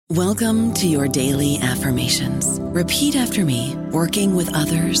Welcome to your daily affirmations. Repeat after me. Working with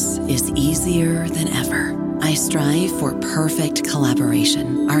others is easier than ever. I strive for perfect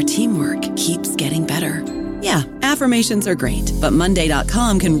collaboration. Our teamwork keeps getting better. Yeah, affirmations are great, but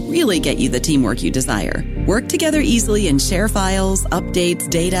Monday.com can really get you the teamwork you desire. Work together easily and share files, updates,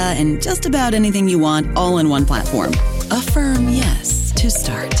 data, and just about anything you want all in one platform. Affirm yes to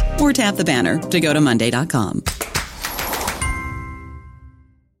start, or tap the banner to go to Monday.com.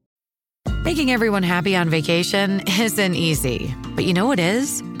 Making everyone happy on vacation isn't easy, but you know what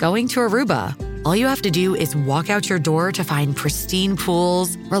is? Going to Aruba. All you have to do is walk out your door to find pristine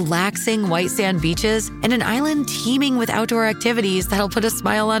pools, relaxing white sand beaches, and an island teeming with outdoor activities that'll put a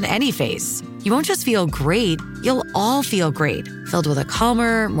smile on any face. You won't just feel great, you'll all feel great, filled with a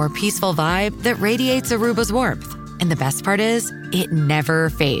calmer, more peaceful vibe that radiates Aruba's warmth. And the best part is, it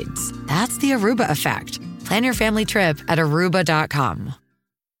never fades. That's the Aruba effect. Plan your family trip at Aruba.com.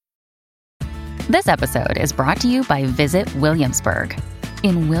 This episode is brought to you by Visit Williamsburg.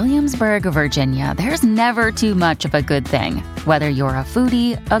 In Williamsburg, Virginia, there's never too much of a good thing. Whether you're a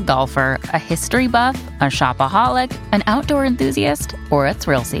foodie, a golfer, a history buff, a shopaholic, an outdoor enthusiast, or a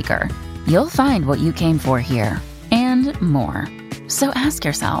thrill seeker, you'll find what you came for here and more. So ask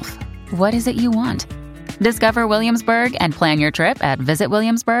yourself, what is it you want? Discover Williamsburg and plan your trip at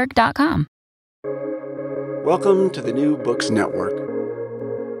visitwilliamsburg.com. Welcome to the New Books Network.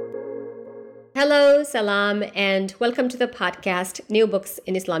 Hello, salam, and welcome to the podcast New Books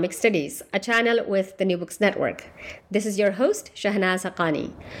in Islamic Studies, a channel with the New Books Network. This is your host, Shahnaz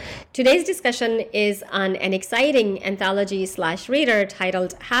Haqqani. Today's discussion is on an exciting anthology/reader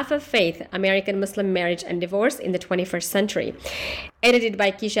titled Half of Faith, American Muslim Marriage and Divorce in the 21st Century, edited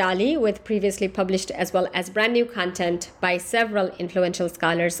by Keisha Ali, with previously published as well as brand new content by several influential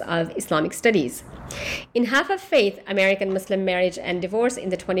scholars of Islamic studies. In Half of Faith, American Muslim Marriage and Divorce in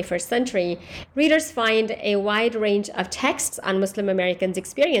the 21st Century, readers find a wide range of texts on Muslim Americans'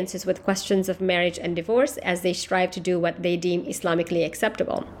 experiences with questions of marriage and divorce as they strive to do what they deem Islamically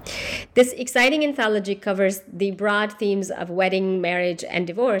acceptable. This exciting anthology covers the broad themes of wedding, marriage, and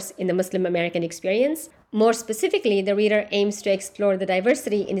divorce in the Muslim American experience. More specifically, the reader aims to explore the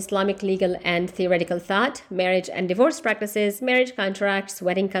diversity in Islamic legal and theoretical thought, marriage and divorce practices, marriage contracts,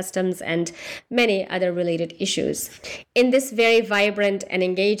 wedding customs, and many other related issues. In this very vibrant and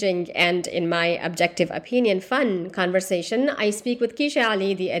engaging and, in my objective opinion, fun conversation, I speak with Keisha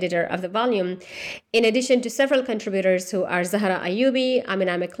Ali, the editor of the volume, in addition to several contributors who are Zahra Ayubi,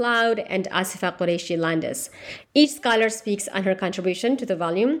 Amina McLeod, and Asifa Qureshi Landis. Each scholar speaks on her contribution to the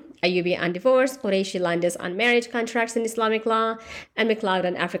volume: Ayubi on divorce, Qureshi Landis on marriage contracts in Islamic law, and McLeod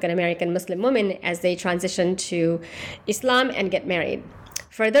on African American Muslim women as they transition to Islam and get married.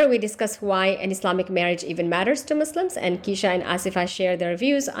 Further, we discuss why an Islamic marriage even matters to Muslims, and Keisha and Asifa share their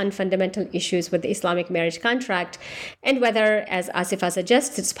views on fundamental issues with the Islamic marriage contract and whether, as Asifa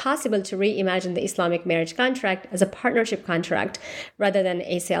suggests, it's possible to reimagine the Islamic marriage contract as a partnership contract rather than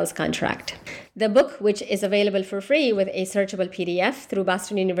a sales contract. The book, which is available for free with a searchable PDF through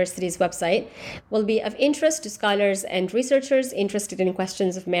Boston University's website, will be of interest to scholars and researchers interested in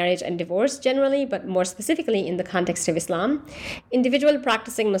questions of marriage and divorce generally, but more specifically in the context of Islam, individual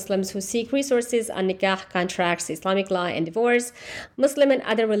practicing Muslims who seek resources on nikah, contracts, Islamic law, and divorce, Muslim and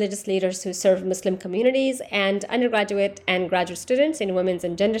other religious leaders who serve Muslim communities, and undergraduate and graduate students in women's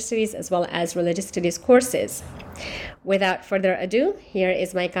and gender studies as well as religious studies courses. Without further ado, here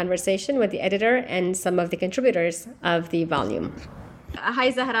is my conversation with the editor and some of the contributors of the volume.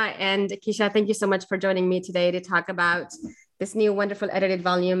 Hi, Zahra and Keisha. Thank you so much for joining me today to talk about this new wonderful edited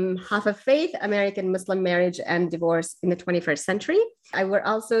volume, Half of Faith, American Muslim Marriage and Divorce in the 21st Century. I were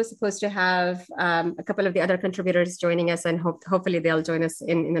also supposed to have a couple of the other contributors joining us, and hopefully they'll join us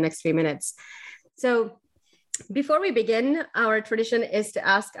in the next few minutes. So before we begin, our tradition is to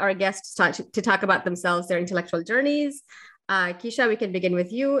ask our guests to talk about themselves, their intellectual journeys. Keisha, we can begin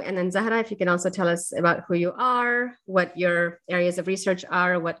with you. And then Zahra, if you can also tell us about who you are, what your areas of research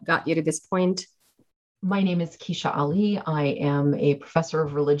are, what got you to this point. My name is Keisha Ali. I am a professor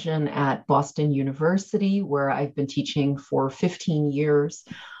of religion at Boston University, where I've been teaching for 15 years.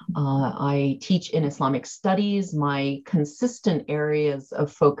 I teach in Islamic studies. My consistent areas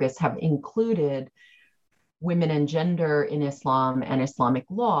of focus have included women and gender in Islam and Islamic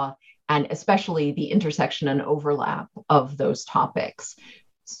law, and especially the intersection and overlap of those topics.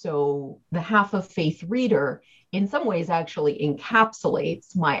 So the Half of Faith reader in some ways actually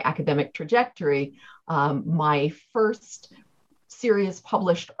encapsulates my academic trajectory. My first serious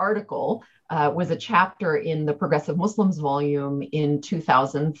published article was a chapter in the Progressive Muslims volume in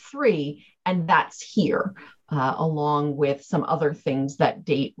 2003, and that's here. along with some other things that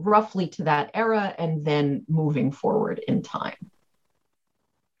date roughly to that era and then moving forward in time.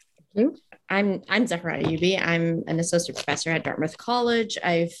 I'm Zahra Ayubi. I'm an associate professor at Dartmouth College.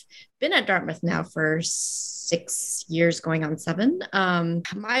 I've been at Dartmouth now for 6 years, going on 7.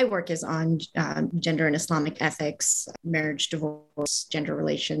 My work is on gender and Islamic ethics, marriage, divorce, gender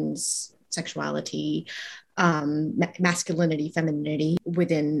relations, sexuality, masculinity, femininity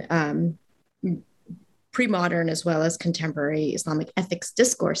within pre-modern as well as contemporary Islamic ethics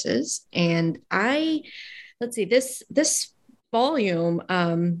discourses. And this volume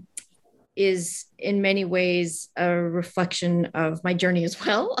is in many ways a reflection of my journey as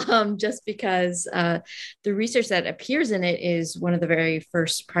well, just because the research that appears in it is one of the very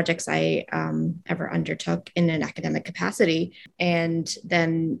first projects I ever undertook in an academic capacity. And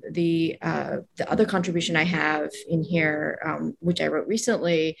then the other contribution I have in here, which I wrote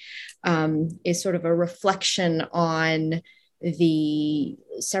recently, is sort of a reflection on the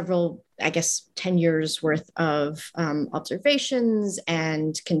several, 10 years worth of observations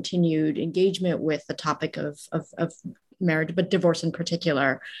and continued engagement with the topic of marriage, but divorce in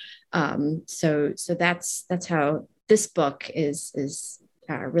particular. So that's how this book is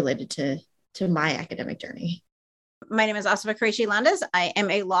related to my academic journey. My name is Asma Qureshi Landes. I am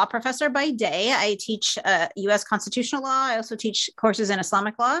a law professor by day. I teach U.S. constitutional law. I also teach courses in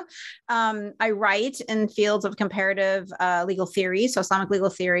Islamic law. I write in fields of comparative legal theory, so Islamic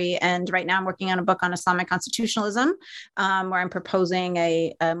legal theory. And right now I'm working on a book on Islamic constitutionalism, where I'm proposing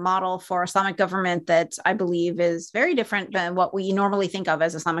a model for Islamic government that I believe is very different than what we normally think of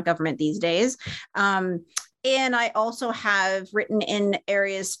as Islamic government these days. And I also have written in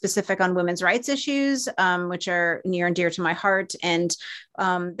areas specific on women's rights issues, which are near and dear to my heart. And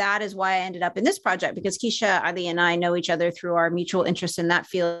that is why I ended up in this project, because Keisha, Ali, and I know each other through our mutual interest in that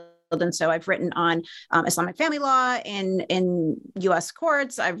field. And so I've written on Islamic family law in U.S.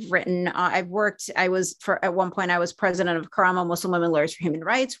 courts. At one point I was president of Karama, Muslim Women Lawyers for Human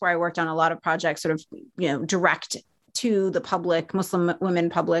Rights, where I worked on a lot of projects sort of, direct to the public, Muslim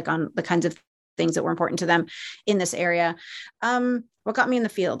women public, on the kinds of things that were important to them in this area. What got me in the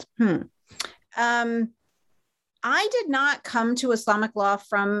field? I did not come to Islamic law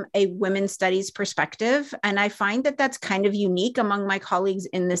from a women's studies perspective, and I find that that's kind of unique among my colleagues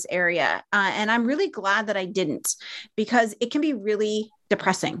in this area. And I'm really glad that I didn't, because it can be really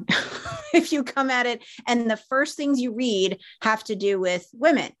depressing if you come at it and the first things you read have to do with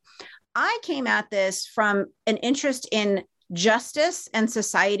women. I came at this from an interest in justice and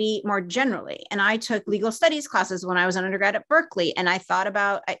society more generally. And I took legal studies classes when I was an undergrad at Berkeley. And I thought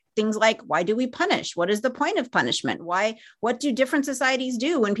about things like, why do we punish? What is the point of punishment? What do different societies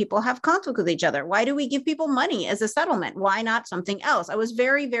do when people have conflict with each other? Why do we give people money as a settlement? Why not something else? I was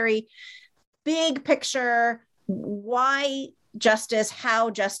very, very big picture. Why justice? How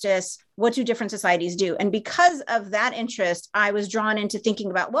justice? What do different societies do? And because of that interest, I was drawn into thinking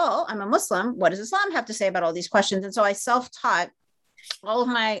about, well, I'm a Muslim. What does Islam have to say about all these questions? And so I self-taught. All of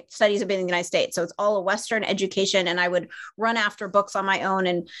my studies have been in the United States. So it's all a Western education. And I would run after books on my own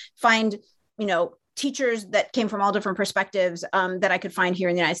and find, teachers that came from all different perspectives that I could find here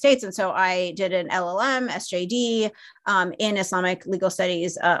in the United States. And so I did an LLM, SJD in Islamic legal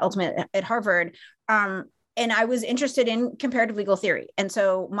studies, ultimately at Harvard. And I was interested in comparative legal theory. And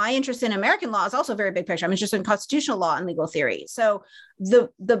so my interest in American law is also very big picture. I'm interested in constitutional law and legal theory. So the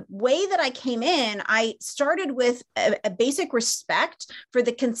way that I came in, I started with a basic respect for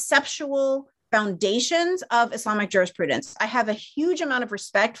the conceptual foundations of Islamic jurisprudence. I have a huge amount of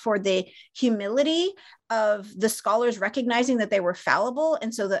respect for the humility of the scholars recognizing that they were fallible,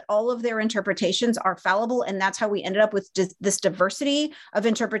 and so that all of their interpretations are fallible. And that's how we ended up with this diversity of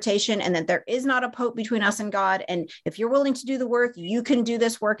interpretation, and that there is not a pope between us and God. And if you're willing to do the work, you can do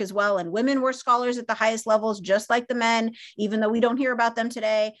this work as well. And women were scholars at the highest levels, just like the men, even though we don't hear about them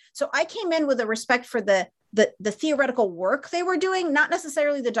today. So I came in with a respect for the theoretical work they were doing, not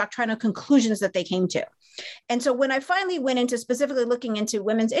necessarily the doctrinal conclusions that they came to. And so when I finally went into specifically looking into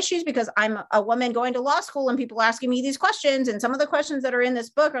women's issues, because I'm a woman going to law school and people asking me these questions, and some of the questions that are in this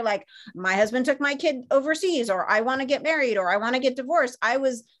book are like, my husband took my kid overseas, or I want to get married, or I want to get divorced. I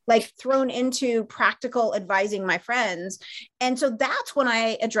was like thrown into practical advising my friends. And so that's when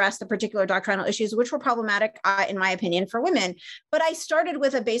I addressed the particular doctrinal issues, which were problematic, in my opinion, for women. But I started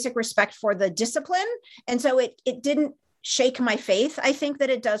with a basic respect for the discipline. And so it didn't shake my faith, I think,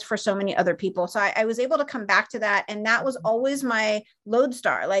 that it does for so many other people. So I was able to come back to that. And that was always my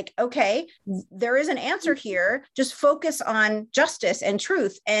lodestar. Like, okay, there is an answer here. Just focus on justice and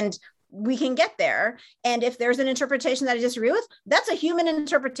truth. And we can get there. And if there's an interpretation that I disagree with, that's a human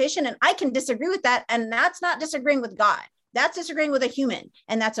interpretation, and I can disagree with that. And that's not disagreeing with God. That's disagreeing with a human,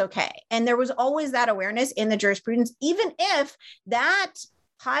 and that's okay. And there was always that awareness in the jurisprudence, even if that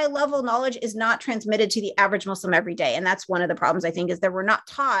high level knowledge is not transmitted to the average Muslim every day. And that's one of the problems, I think, is that we're not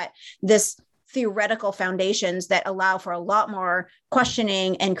taught this theoretical foundations that allow for a lot more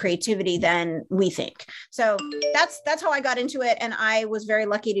questioning and creativity than we think. So that's how I got into it. And I was very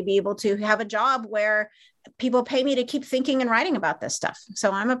lucky to be able to have a job where people pay me to keep thinking and writing about this stuff.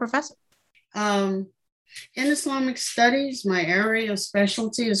 So I'm a professor. In Islamic studies, my area of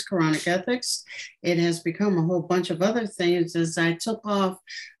specialty is Quranic ethics. It has become a whole bunch of other things as I took off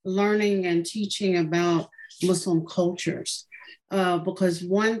learning and teaching about Muslim cultures. Because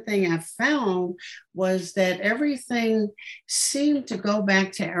one thing I found was that everything seemed to go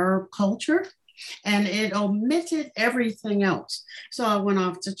back to Arab culture, and it omitted everything else. So I went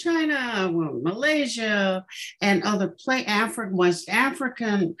off to China, I went to Malaysia, and other West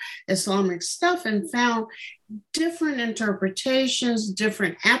African Islamic stuff, and found different interpretations,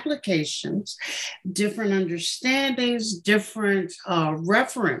 different applications, different understandings, different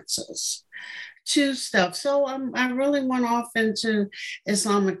references to stuff. So I really went off into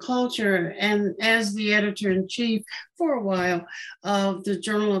Islamic culture. And as the editor-in-chief for a while of the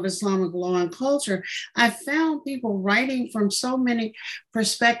Journal of Islamic Law and Culture, I found people writing from so many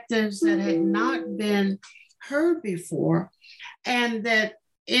perspectives that had not been heard before. And that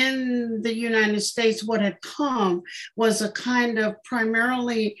in the United States, what had come was a kind of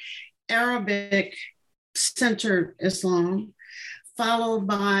primarily Arabic-centered Islam, followed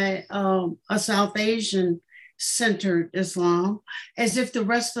by a South Asian-centered Islam, as if the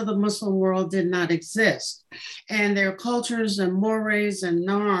rest of the Muslim world did not exist, and their cultures and mores and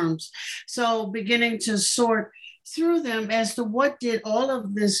norms. So beginning to sort through them as to what did all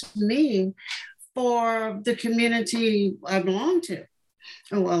of this mean for the community I belong to.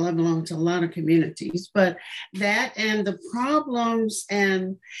 Well, I belong to a lot of communities, but that and the problems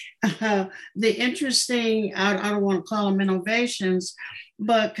and the interesting, I don't want to call them innovations,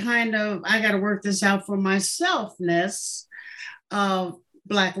 but kind of, I got to work this out for myselfness of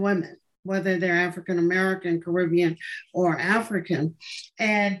Black women, whether they're African-American, Caribbean, or African,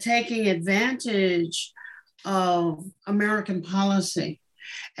 and taking advantage of American policy.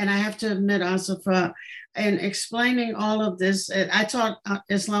 And I have to admit, Asifa, in explaining all of this, I taught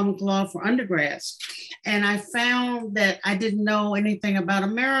Islamic law for undergrads, and I found that I didn't know anything about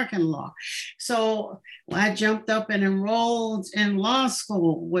American law. So I jumped up and enrolled in law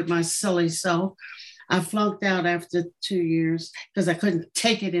school with my silly self. I flunked out after 2 years because I couldn't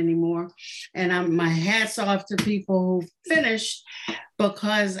take it anymore. And my hat's off to people who finished,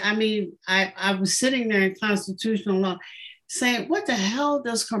 because I was sitting there in constitutional law saying, what the hell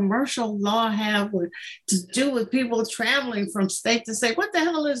does commercial law have to do with people traveling from state to state? What the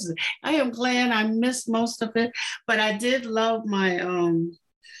hell is it? I am glad I missed most of it, but I did love my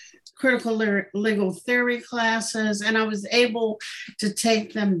critical legal theory classes, and I was able to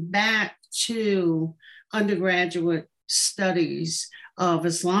take them back to undergraduate studies of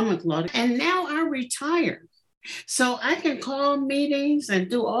Islamic law. And now I'm retired. So I can call meetings and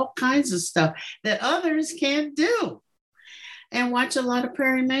do all kinds of stuff that others can't do, and watch a lot of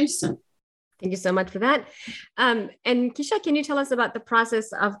Perry Mason. Thank you so much for that. And Keisha, can you tell us about the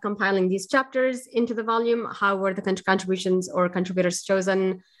process of compiling these chapters into the volume? How were the contributions or contributors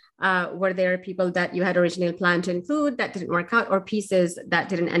chosen? Were there people that you had originally planned to include that didn't work out, or pieces that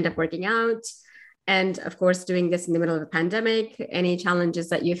didn't end up working out? And of course, doing this in the middle of a pandemic, any challenges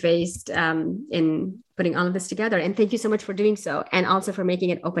that you faced in putting all of this together? And thank you so much for doing so, and also for making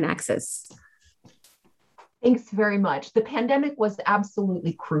it open access. Thanks very much. The pandemic was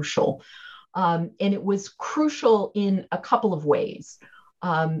absolutely crucial. And it was crucial in a couple of ways.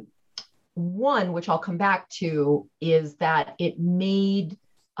 One, which I'll come back to, is that it made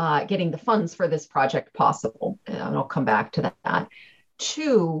getting the funds for this project possible. And I'll come back to that.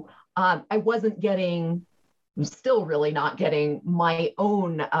 Two, I wasn't getting, I'm still really not getting my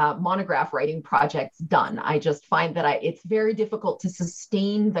own monograph writing projects done. I just find that it's very difficult to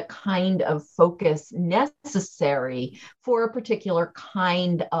sustain the kind of focus necessary for a particular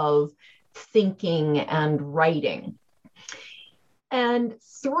kind of thinking and writing. And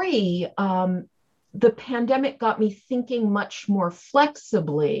three, the pandemic got me thinking much more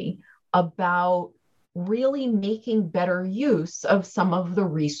flexibly about really making better use of some of the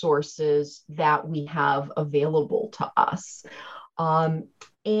resources that we have available to us.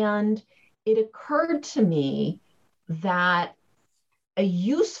 And it occurred to me that a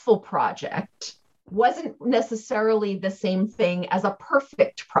useful project wasn't necessarily the same thing as a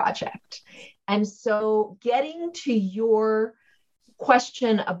perfect project. And so getting to your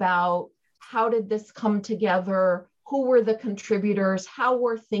question about how did this come together, who were the contributors, how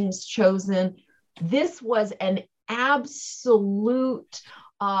were things chosen, this was an absolute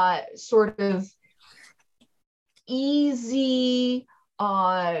sort of easy,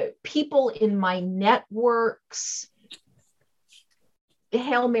 people in my networks,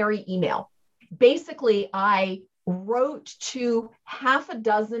 Hail Mary email. Basically, I wrote to half a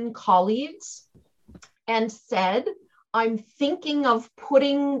dozen colleagues and said, I'm thinking of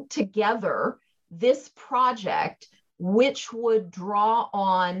putting together this project, which would draw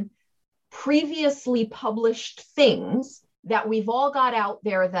on previously published things that we've all got out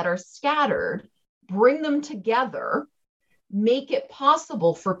there that are scattered, bring them together, make it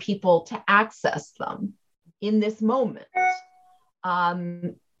possible for people to access them in this moment.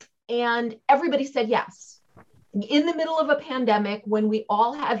 And everybody said yes. In the middle of a pandemic, when we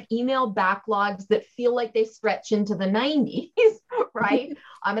all have email backlogs that feel like they stretch into the 90s, right?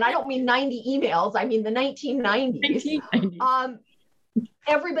 And I don't mean 90 emails, I mean the 1990s.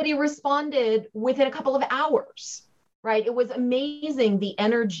 Everybody responded within a couple of hours, right? It was amazing, the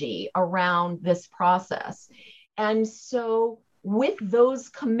energy around this process. And so with those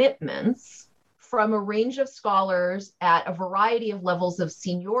commitments from a range of scholars at a variety of levels of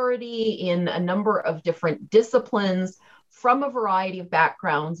seniority in a number of different disciplines, from a variety of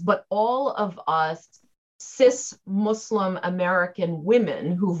backgrounds, but all of us cis Muslim American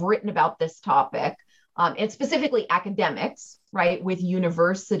women who've written about this topic, and specifically academics, right, with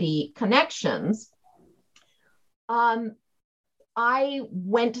university connections, I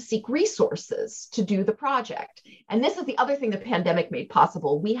went to seek resources to do the project. And this is the other thing the pandemic made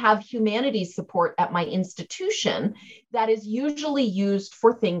possible. We have humanities support at my institution that is usually used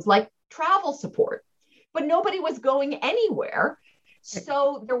for things like travel support, but nobody was going anywhere.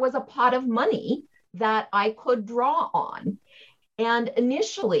 So there was a pot of money that I could draw on. And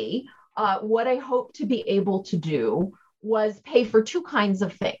initially, what I hoped to be able to do was pay for three kinds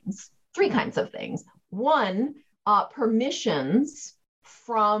of things. One, permissions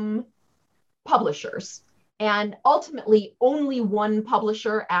from publishers. And ultimately, only one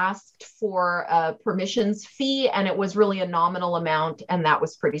publisher asked for a permissions fee, and it was really a nominal amount, and that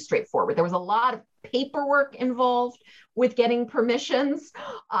was pretty straightforward. There was a lot of paperwork involved with getting permissions,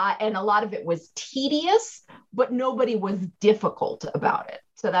 and a lot of it was tedious, but nobody was difficult about it.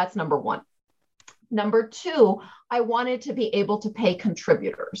 So that's number one. Number two, I wanted to be able to pay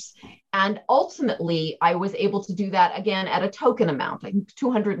contributors. And ultimately, I was able to do that again at a token amount, like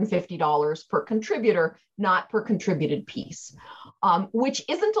 $250 per contributor, not per contributed piece, which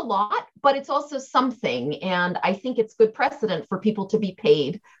isn't a lot, but it's also something. And I think it's good precedent for people to be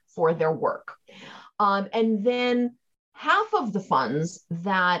paid for their work. And then half of the funds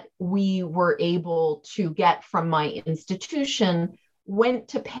that we were able to get from my institution went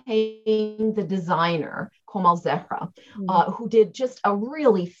to paying the designer, Komal Zehra, who did just a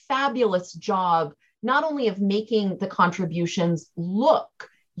really fabulous job, not only of making the contributions look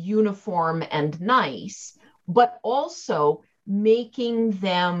uniform and nice, but also making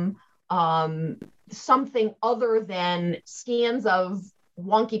them something other than scans of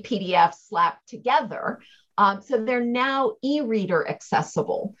wonky PDFs slapped together. So they're now e-reader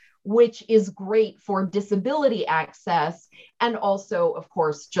accessible, which is great for disability access, and also, of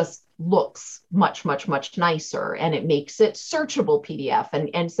course, just looks much, much, much nicer, and it makes it searchable PDF.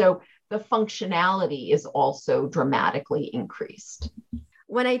 And so the functionality is also dramatically increased.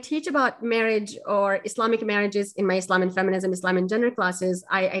 When I teach about marriage or Islamic marriages in my Islam and feminism, Islam and gender classes,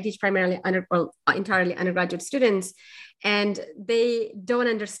 I teach primarily entirely undergraduate students, and they don't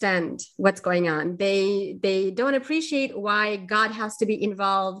understand what's going on. They don't appreciate why God has to be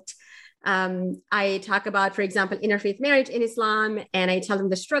involved. I talk about, for example, interfaith marriage in Islam, and I tell them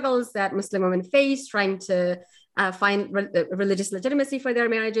the struggles that Muslim women face trying to find religious legitimacy for their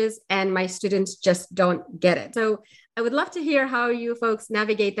marriages, and my students just don't get it. So I would love to hear how you folks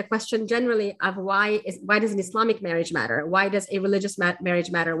navigate the question generally of why does an Islamic marriage matter? Why does a religious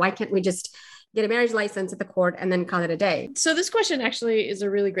marriage matter? Why can't we just get a marriage license at the court and then call it a day? So this question actually is a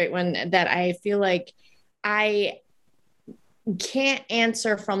really great one that I feel like I can't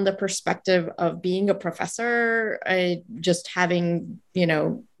answer from the perspective of being a professor, just having,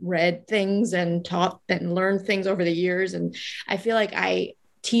 read things and taught and learned things over the years. And I feel like I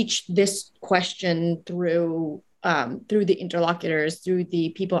teach this question through through the interlocutors, through the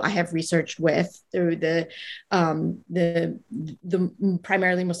people I have researched with, through the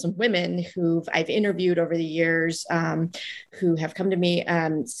primarily Muslim women who I've interviewed over the years, who have come to me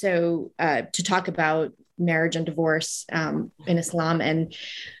to talk about marriage and divorce in Islam. And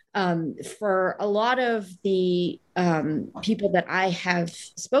for a lot of the people that I have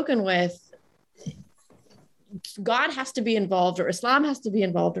spoken with, God has to be involved, or Islam has to be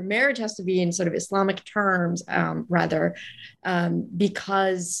involved, or marriage has to be in sort of Islamic terms,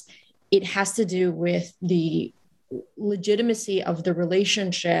 because it has to do with the legitimacy of the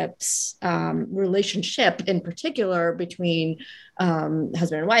relationship in particular between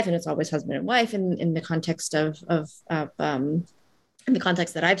husband and wife, and it's always husband and wife in the context of in the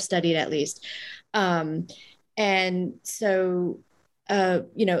context that I've studied, at least. And so,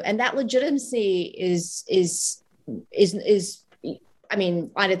 and that legitimacy is, I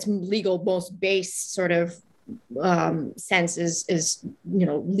mean, on its legal, most base sort of sense is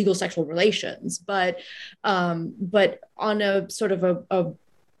legal sexual relations, but on a sort of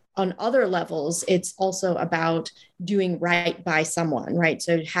on other levels, it's also about doing right by someone, right?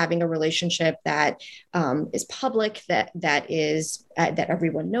 So having a relationship that is public, that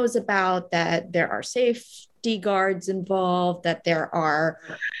everyone knows about, that there are safety guards involved, that there are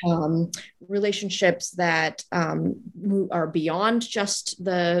relationships that are beyond just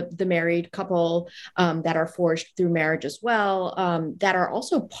the married couple, that are forged through marriage as well, that are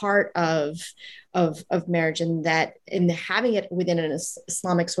also part of marriage, and that in having it within an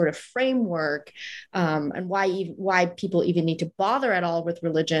Islamic sort of framework, and why people even need to bother at all with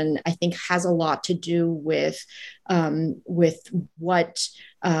religion, I think has a lot to do with what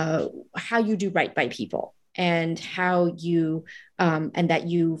how you do right by people, and how you and that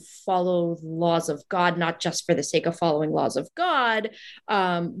you follow the laws of God, not just for the sake of following laws of God,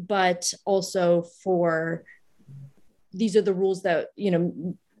 but also for these are the rules that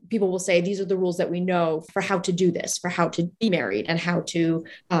people will say, these are the rules that we know for how to do this, for how to be married and how to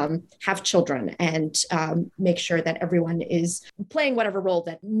have children, and make sure that everyone is playing whatever role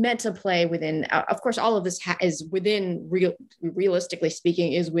that meant to play within. Of course, all of this is within, realistically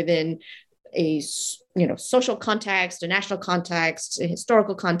speaking, is within a social context, a national context, a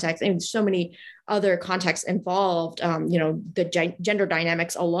historical context, and so many other contexts involved. The gender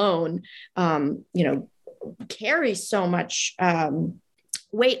dynamics alone, carry so much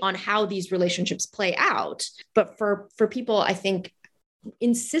weight on how these relationships play out. But for people, I think,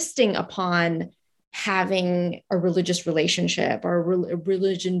 insisting upon having a religious relationship or a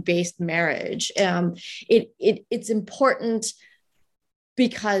religion-based marriage, it's important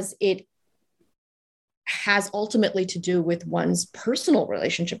because it has ultimately to do with one's personal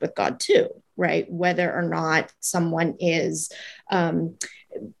relationship with God too, right? Whether or not someone is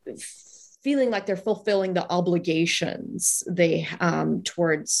feeling like they're fulfilling the obligations they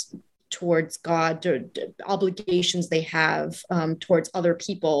towards God, or obligations they have towards other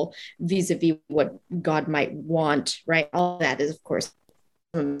people vis-a-vis what God might want, right? All that is, of course,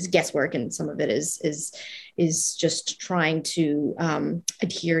 guesswork, and some of it is just trying to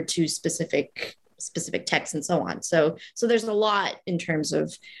adhere to specific texts and so on. So there's a lot in terms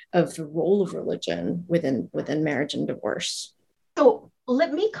of the role of religion within marriage and divorce. So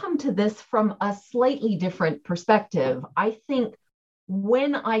let me come to this from a slightly different perspective. I think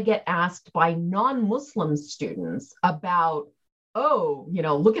when I get asked by non-Muslim students about,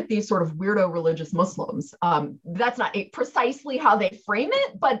 look at these sort of weirdo religious Muslims, that's not precisely how they frame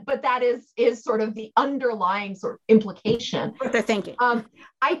it, but that is sort of the underlying sort of implication. What they're thinking.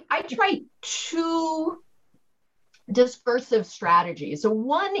 I try two discursive strategies. So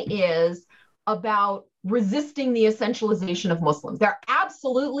one is about resisting the essentialization of Muslims. There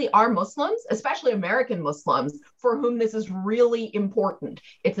absolutely are Muslims, especially American Muslims, for whom this is really important.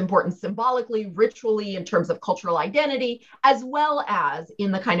 It's important symbolically, ritually, in terms of cultural identity, as well as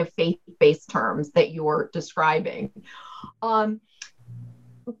in the kind of faith-based terms that you're describing. But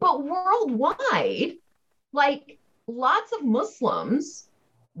worldwide, like lots of Muslims,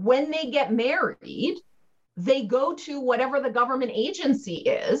 when they get married, they go to whatever the government agency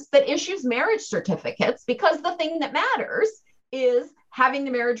is that issues marriage certificates, because the thing that matters is having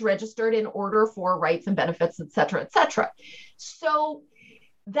the marriage registered in order for rights and benefits, et cetera, et cetera. So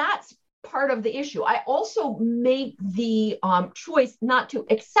that's part of the issue. I also make the choice not to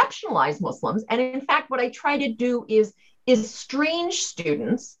exceptionalize Muslims. And in fact, what I try to do is estrange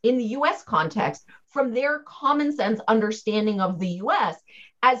students in the US context from their common sense understanding of the US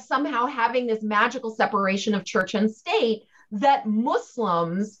as somehow having this magical separation of church and state that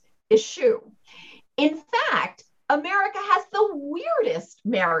Muslims eschew. In fact, America has the weirdest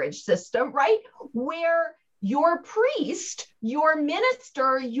marriage system, right? Where your priest, your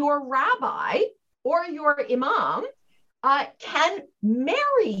minister, your rabbi, or your imam can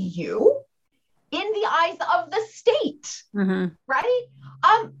marry you in the eyes of the state, right?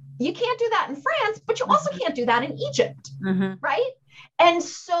 You can't do that in France, but you also can't do that in Egypt, right? And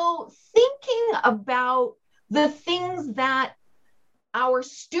so thinking about the things that our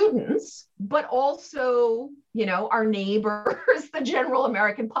students, but also, you know, our neighbors, the general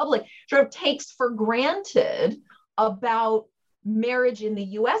American public, sort of takes for granted about marriage in the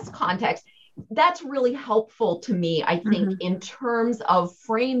US context, that's really helpful to me, I think, in terms of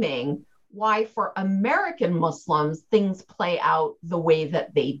framing why for American Muslims, things play out the way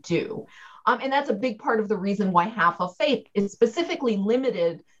that they do. And that's a big part of the reason why Half of Faith is specifically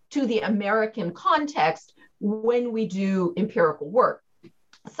limited to the American context when we do empirical work.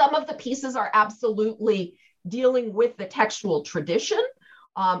 Some of the pieces are absolutely dealing with the textual tradition,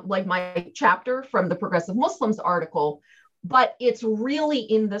 like my chapter from the Progressive Muslims article, but it's really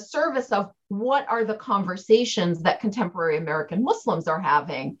in the service of what are the conversations that contemporary American Muslims are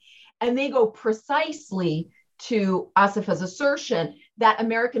having. And they go precisely to Asifa's assertion that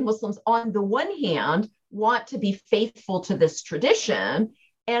American Muslims, on the one hand, want to be faithful to this tradition,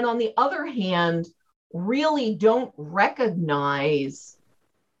 and on the other hand, really don't recognize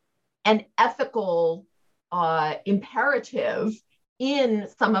an ethical imperative in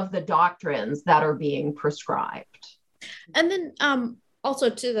some of the doctrines that are being prescribed. And then also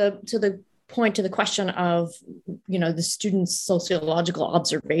to the point, to the question of, you know, the students' sociological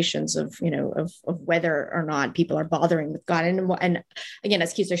observations of, you know, of whether or not people are bothering with God. And again,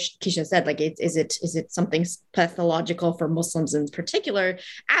 as Keisha said, like, is it something pathological for Muslims in particular?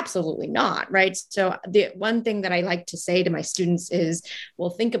 Absolutely not, right? So the one thing that I like to say to my students is, well,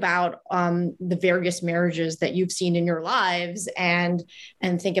 think about the various marriages that you've seen in your lives, and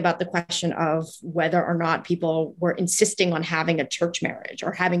think about the question of whether or not people were insisting on having a church marriage,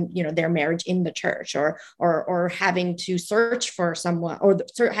 or having, you know, their marriage in the church, or having to search for someone, or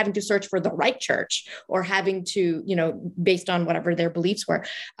having to search for the right church, or having to, you know, based on whatever their beliefs were,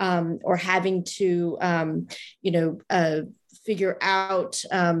 or having to, figure out,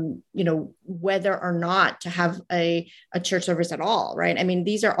 whether or not to have a church service at all, right? I mean,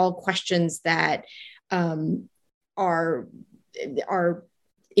 these are all questions that are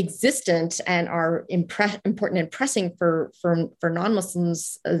existent and are important and pressing for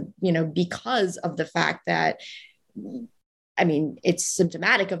non-Muslims, because of the fact that, I mean, it's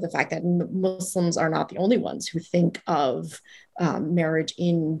symptomatic of the fact that Muslims are not the only ones who think of marriage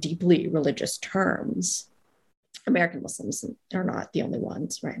in deeply religious terms. American Muslims are not the only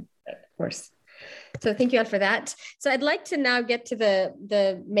ones, right? Of course. So thank you all for that. So I'd like to now get to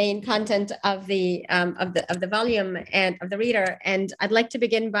the main content of the volume and of the reader, and I'd like to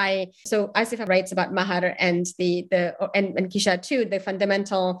begin by, so Asifa writes about mahar and and Keisha too, the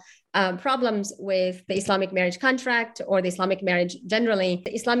fundamental problems with the Islamic marriage contract, or the Islamic marriage generally.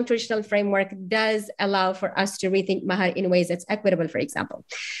 The Islamic traditional framework does allow for us to rethink mahar in ways that's equitable, for example.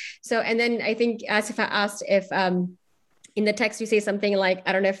 So, and then I think Asifa asked if in the text you say something like,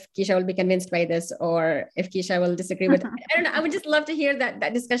 I don't know if Keisha will be convinced by this, or if Keisha will disagree with it. I don't know. I would just love to hear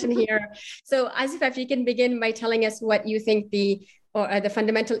that discussion here. So Asifa, if you can begin by telling us what you think the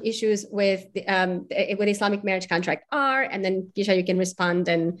fundamental issues with the Islamic marriage contract are, and then Keisha, you can respond,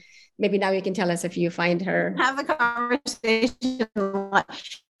 and maybe now you can tell us if you find her. Have a conversation.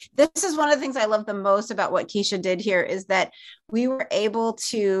 This is one of the things I love the most about what Keisha did here, is that we were able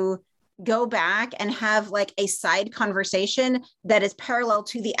to go back and have like a side conversation that is parallel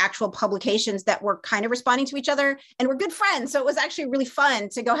to the actual publications that were kind of responding to each other, and we're good friends. So it was actually really fun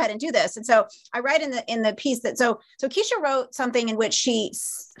to go ahead and do this. And so I write in the piece that, so Keisha wrote something in which she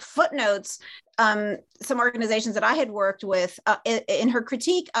footnotes some organizations that I had worked with in her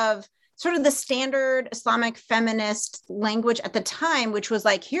critique of sort of the standard Islamic feminist language at the time, which was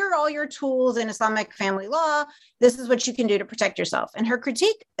like, here are all your tools in Islamic family law. This is what you can do to protect yourself. And her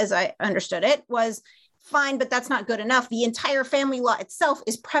critique, as I understood it, was fine, but that's not good enough. The entire family law itself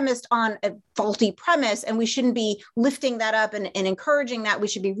is premised on a faulty premise, and we shouldn't be lifting that up and encouraging that. We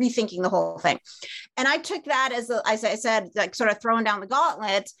should be rethinking the whole thing. And I took that as I said, like sort of throwing down the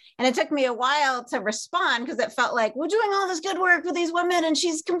gauntlet. And it took me a while to respond, because it felt like, we're doing all this good work with these women and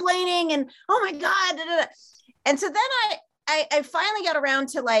she's complaining, and oh my God. Da, da, da. And so then I finally got around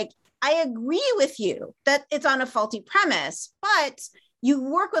to like, I agree with you that it's on a faulty premise, but you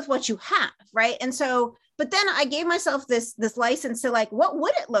work with what you have, right? And so, but then I gave myself this license to like, what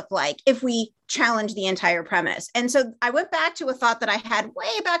would it look like if we challenge the entire premise? And so I went back to a thought that I had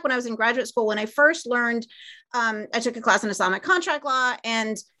way back when I was in graduate school, when I first learned, I took a class in Islamic contract law,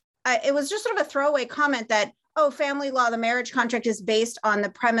 and it was just sort of a throwaway comment that, oh, family law, the marriage contract is based on the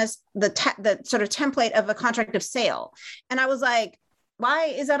premise, the sort of template of a contract of sale. And I was like, why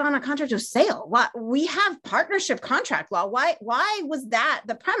is that on a contract of sale? Why, we have partnership contract law. Why was that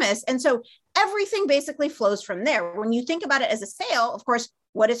the premise? And so everything basically flows from there. When you think about it as a sale, of course,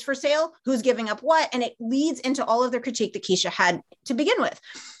 what is for sale? Who's giving up what? And it leads into all of the critique that Keisha had to begin with.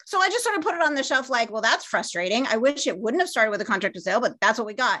 So I just sort of put it on the shelf like, well, that's frustrating. I wish it wouldn't have started with a contract of sale, but that's what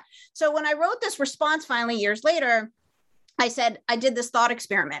we got. So when I wrote this response finally years later, I said, I did this thought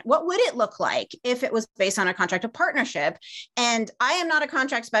experiment. What would it look like if it was based on a contract of partnership? And I am not a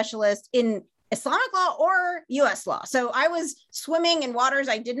contract specialist in Islamic law or US law. So I was swimming in waters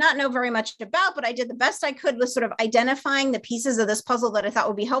I did not know very much about, but I did the best I could with sort of identifying the pieces of this puzzle that I thought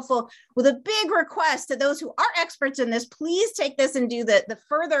would be helpful, with a big request to those who are experts in this, please take this and do the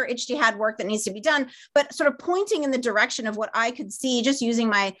further ijtihad work that needs to be done, but sort of pointing in the direction of what I could see, just using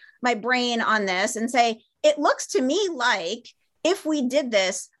my brain on this, and say, it looks to me like if we did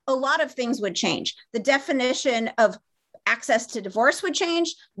this, a lot of things would change. The definition of access to divorce would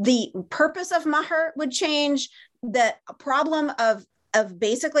change. The purpose of mahr would change. The problem of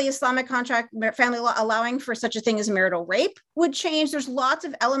basically Islamic contract family law allowing for such a thing as marital rape would change. There's lots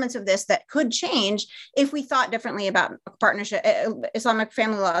of elements of this that could change if we thought differently about partnership, Islamic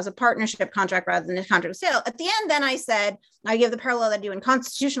family law as a partnership contract rather than a contract of sale. At the end, then I said, I give the parallel that I do in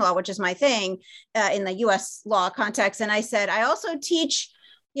constitutional law, which is my thing in the US law context. And I said, I also teach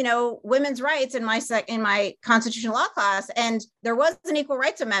women's rights in my constitutional law class. And there was an equal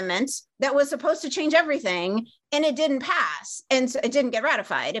rights amendment that was supposed to change everything, and it didn't pass. And so it didn't get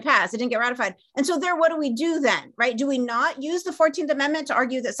ratified. It passed, it didn't get ratified. And so there, what do we do then, right? Do we not use the 14th Amendment to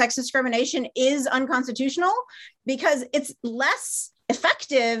argue that sex discrimination is unconstitutional? Because it's less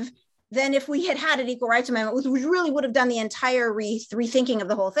effective than if we had an equal rights amendment, which really would have done the entire rethinking of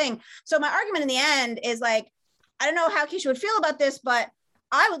the whole thing. So my argument in the end is like, I don't know how Keisha would feel about this, but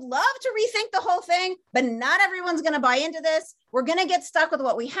I would love to rethink the whole thing, but not everyone's going to buy into this. We're going to get stuck with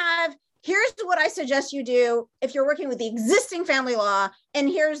what we have. Here's what I suggest you do if you're working with the existing family law. And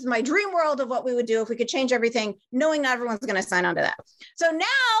here's my dream world of what we would do if we could change everything, knowing not everyone's going to sign on to that. So now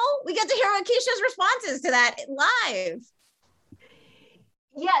we get to hear what Keisha's response is to that live.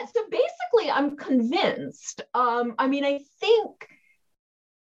 Yeah, so basically I'm convinced. I think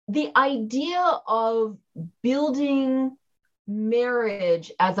the idea of building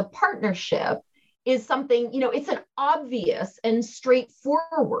marriage as a partnership is something, it's an obvious and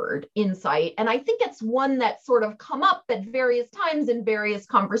straightforward insight. And I think it's one that sort of come up at various times in various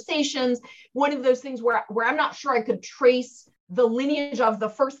conversations. One of those things where I'm not sure I could trace the lineage of the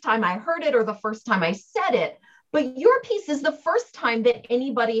first time I heard it or the first time I said it. But your piece is the first time that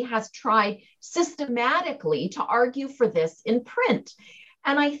anybody has tried systematically to argue for this in print.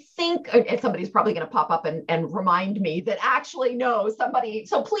 And I think somebody's probably going to pop up and remind me that actually, no, somebody.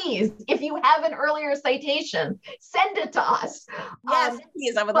 So please, if you have an earlier citation, send it to us. Yes,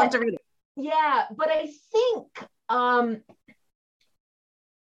 please. I would love to read it. Yeah, but I think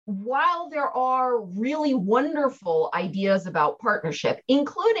while there are really wonderful ideas about partnership,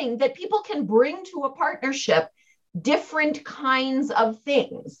 including that people can bring to a partnership different kinds of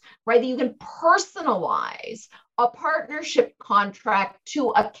things, right? That you can personalize a partnership contract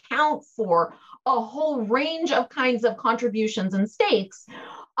to account for a whole range of kinds of contributions and stakes.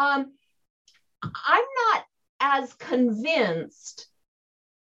 I'm not as convinced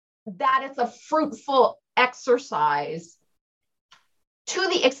that it's a fruitful exercise to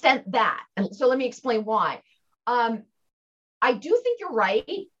the extent that, and so let me explain why. I do think you're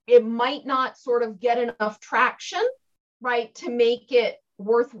right. It might not sort of get enough traction, right, to make it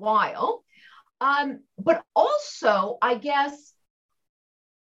worthwhile. But also, I guess,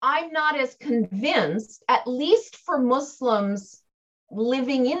 I'm not as convinced, at least for Muslims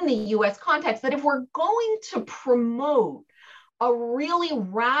living in the US context, that if we're going to promote a really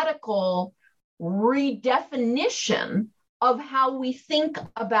radical redefinition of how we think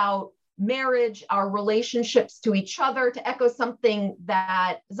about marriage, our relationships to each other, to echo something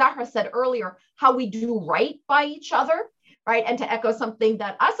that Zahra said earlier, how we do right by each other, right? And to echo something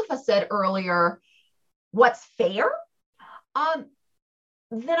that Asifa said earlier, what's fair? Then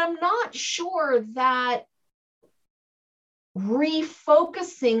I'm not sure that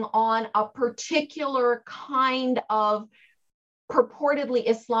refocusing on a particular kind of purportedly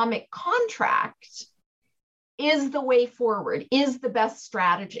Islamic contract is the way forward, is the best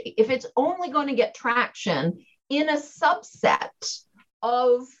strategy. If it's only going to get traction in a subset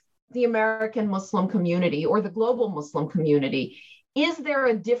of the American Muslim community or the global Muslim community, is there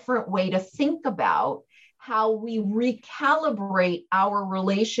a different way to think about how we recalibrate our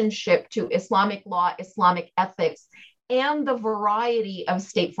relationship to Islamic law, Islamic ethics, and the variety of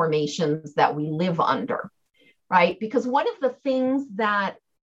state formations that we live under, right? Because one of the things that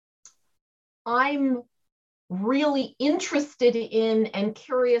I'm really interested in and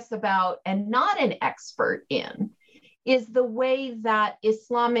curious about and not an expert in is the way that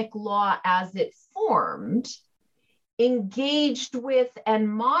Islamic law as it formed engaged with and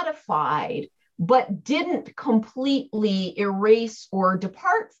modified, but didn't completely erase or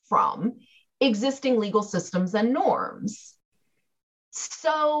depart from existing legal systems and norms.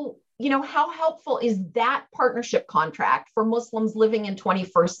 So, how helpful is that partnership contract for Muslims living in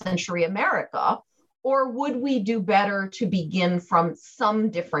 21st century America? Or would we do better to begin from some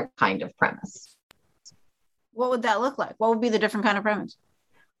different kind of premise? What would that look like? What would be the different kind of premise?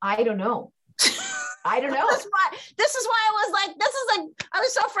 I don't know. This is why I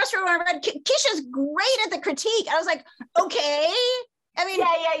was so frustrated when I read Keisha's great at the critique. I was like, okay. I mean,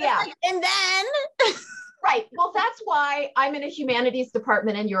 yeah. And then right. Well, that's why I'm in a humanities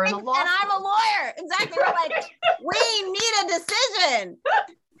department and you're in a law. And I'm a lawyer. Exactly. Right. We're like, we need a decision. But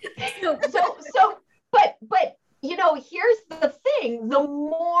here's the thing. The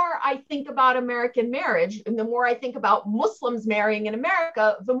more I think about American marriage and the more I think about Muslims marrying in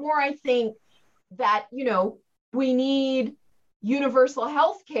America, the more I think that, we need universal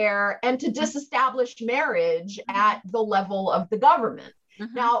health care and to disestablish marriage at the level of the government.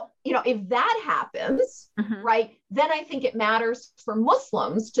 Mm-hmm. Now, if that happens, mm-hmm. right, then I think it matters for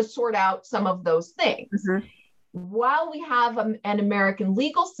Muslims to sort out some of those things. Mm-hmm. While we have an American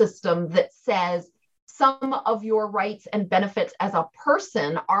legal system that says some of your rights and benefits as a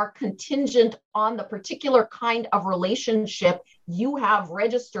person are contingent on the particular kind of relationship you have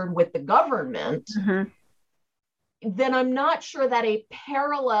registered with the government, mm-hmm. then I'm not sure that a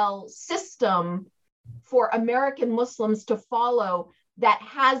parallel system for American Muslims to follow that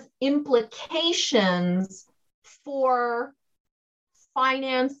has implications for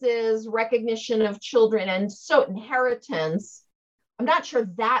finances, recognition of children, and so inheritance, I'm not sure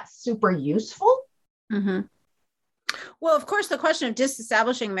that's super useful. Mm-hmm. Well, of course, the question of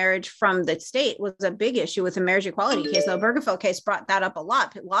disestablishing marriage from the state was a big issue with the marriage equality case. The Obergefell case brought that up a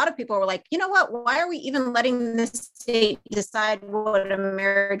lot. A lot of people were like, you know what? Why are we even letting the state decide what a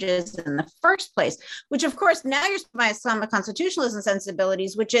marriage is in the first place? The of course, now you're my Islamic constitutionalism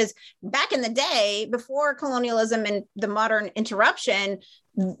sensibilities, which is back in the day before colonialism and the modern interruption,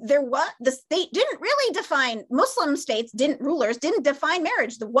 the state didn't really define, rulers didn't define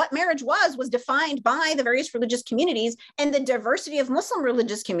marriage. What marriage was defined by the various religious communities and the diversity of Muslim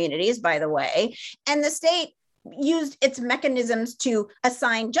religious communities, by the way. And the state used its mechanisms to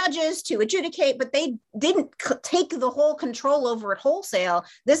assign judges to adjudicate, but they didn't take the whole control over it wholesale.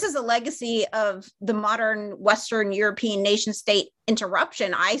 This is a legacy of the modern Western European nation state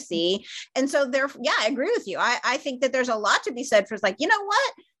interruption, I see. And so I agree with you. I think that there's a lot to be said for like, you know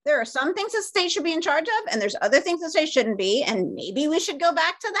what? There are some things the state should be in charge of, and there's other things the state shouldn't be, and maybe we should go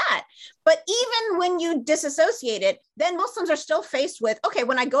back to that. But even when you disassociate it, then Muslims are still faced with, okay,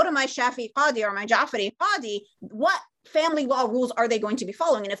 when I go to my Shafi'i Qadi or my Ja'fari Qadi, what family law rules are they going to be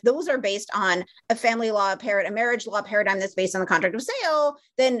following? And if those are based on a family law a marriage law paradigm that's based on the contract of sale,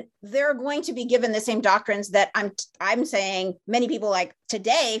 then they're going to be given the same doctrines that I'm saying many people like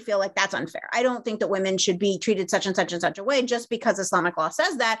today feel like that's unfair. I don't think that women should be treated such and such and such a way just because Islamic law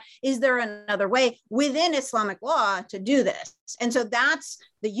says that. Is there another way within Islamic law to do this? And so that's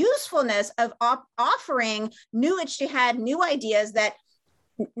the usefulness of offering new ijtihad, new ideas that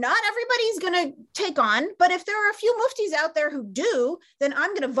not everybody's going to take on, but if there are a few muftis out there who do, then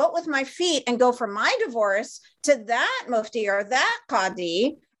I'm going to vote with my feet and go from my divorce to that mufti or that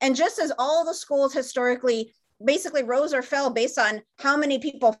qadi. And just as all the schools historically basically rose or fell based on how many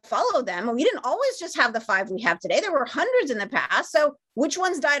people follow them, and we didn't always just have the 5 we have today. There were hundreds in the past. So which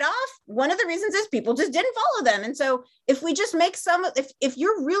ones died off? One of the reasons is people just didn't follow them. And so if we just make if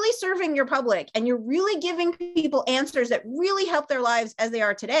you're really serving your public and you're really giving people answers that really help their lives as they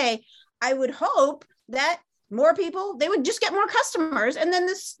are today, I would hope that more people, they would just get more customers. And then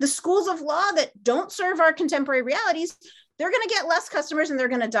the schools of law that don't serve our contemporary realities, they're going to get less customers and they're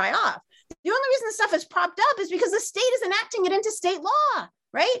going to die off. The only reason this stuff is propped up is because the state is enacting it into state law,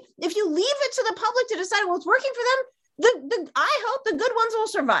 right? If you leave it to the public to decide what's working for them, I hope the good ones will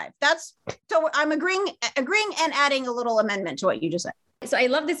survive. So I'm agreeing and adding a little amendment to what you just said. So I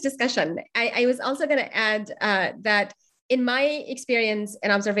love this discussion. I was also going to add that in my experience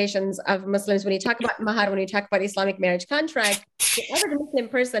and observations of Muslims, when you talk about mahar, when you talk about Islamic marriage contract, the average Muslim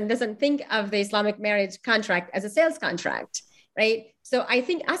person doesn't think of the Islamic marriage contract as a sales contract, right? So I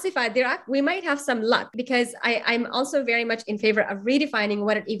think, Asifa, we might have some luck, because I'm also very much in favor of redefining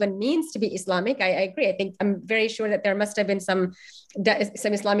what it even means to be Islamic. I agree. I think I'm very sure that there must have been some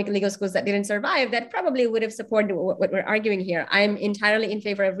Islamic legal schools that didn't survive that probably would have supported what we're arguing here. I'm entirely in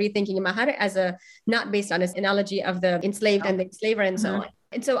favor of rethinking mahar as not based on this analogy of the enslaved and the enslaver and so on.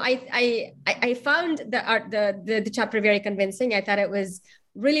 And so I found the chapter very convincing. I thought it was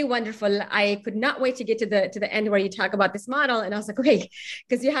really wonderful. I could not wait to get to the end where you talk about this model, and I was like, wait,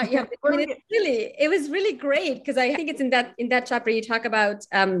 because you have. I mean, it was really great, because I think it's in that chapter you talk about.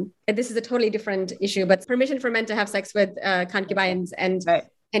 And this is a totally different issue, but permission for men to have sex with concubines, and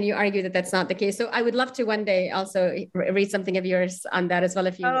you argue that that's not the case. So I would love to one day also read something of yours on that as well.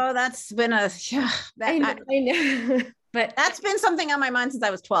 If you. Oh, that's been I know. But that's been something on my mind since I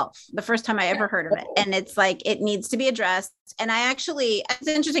was 12, the first time I ever heard of it. And it's like, it needs to be addressed. And it's an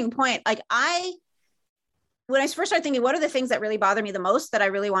interesting point. Like when I first started thinking, what are the things that really bother me the most that I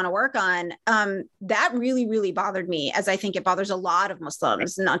really want to work on? That really, really bothered me, as I think it bothers a lot of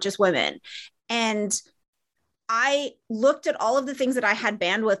Muslims, not just women. And I looked at all of the things that I had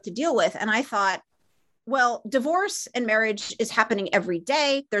bandwidth to deal with. And I thought, well, divorce and marriage is happening every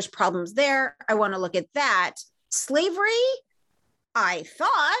day. There's problems there. I want to look at that. Slavery, I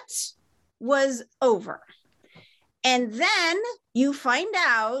thought, was over. And then you find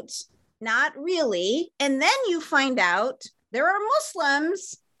out, not really. And then you find out there are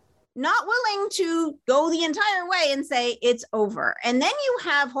Muslims not willing to go the entire way and say it's over. And then you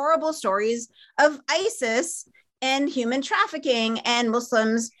have horrible stories of ISIS and human trafficking and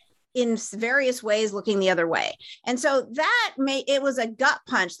Muslims in various ways looking the other way. And so it was a gut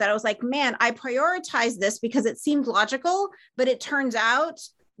punch that I was like, man, I prioritized this because it seemed logical, but it turns out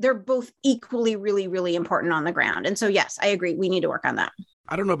they're both equally really, really important on the ground. And so, yes, I agree. We need to work on that.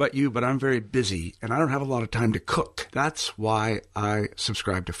 I don't know about you, but I'm very busy and I don't have a lot of time to cook. That's why I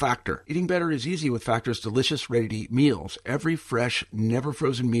subscribe to Factor. Eating better is easy with Factor's delicious, ready-to-eat meals. Every fresh, never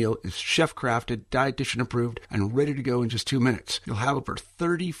frozen meal is chef-crafted, dietitian approved, and ready to go in just 2 minutes. You'll have over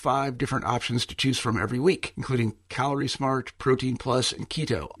 35 different options to choose from every week, including Calorie Smart, Protein Plus, and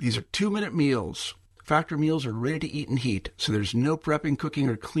Keto. These are 2-minute meals. Factor meals are ready to eat and heat, so there's no prepping, cooking,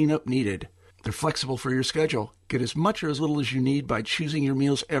 or cleanup needed. They're flexible for your schedule. Get as much or as little as you need by choosing your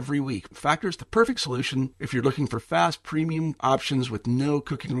meals every week. Factor is the perfect solution if you're looking for fast, premium options with no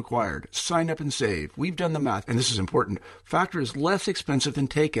cooking required. Sign up and save. We've done the math, and this is important. Factor is less expensive than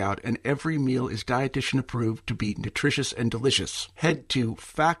takeout, and every meal is dietitian approved to be nutritious and delicious. Head to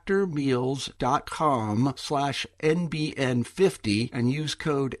factormeals.com/NBN50 and use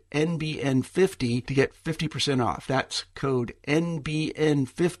code NBN50 to get 50% off. That's code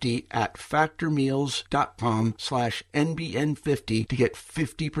NBN50 at factormeals.com/NBN50 to get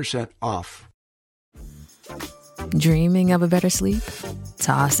 50% off. Dreaming of a better sleep?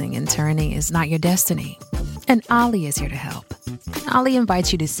 Tossing and turning is not your destiny. And Ollie is here to help. Ollie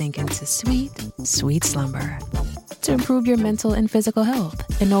invites you to sink into sweet, sweet slumber to improve your mental and physical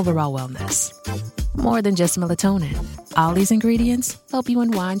health and overall wellness. More than just melatonin, Ollie's ingredients help you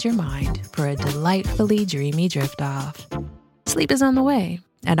unwind your mind for a delightfully dreamy drift off. Sleep is on the way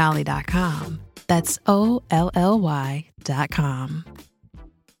at Ollie.com. That's OLLY.com.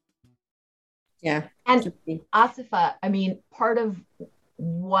 Yeah. And Asifa, I mean, part of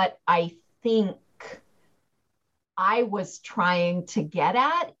what I think I was trying to get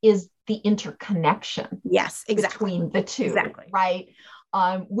at is the interconnection. Yes, exactly. Between the two, exactly. Right?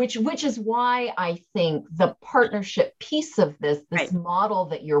 Which is why I think the partnership piece of this right. model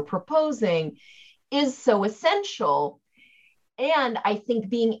that you're proposing is so essential. And I think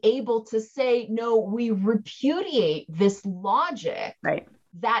being able to say, no, we repudiate this logic right.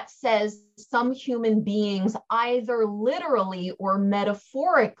 that says some human beings either literally or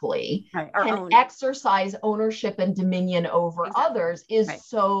metaphorically right. can exercise ownership and dominion over exactly. others is right.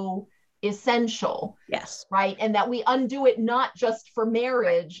 so essential. Yes. Right. And that we undo it not just for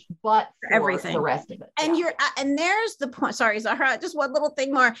marriage, but for everything, the rest of it. And and there's the point. Sorry, Zahra, just one little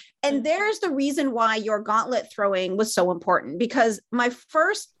thing more. And there's the reason why your gauntlet throwing was so important, because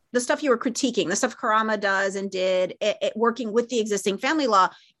the stuff you were critiquing, the stuff Karama does and did it working with the existing family law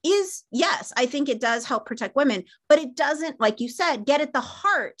is, yes, I think it does help protect women, but it doesn't, like you said, get at the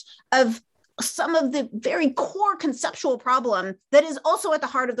heart of some of the very core conceptual problem that is also at the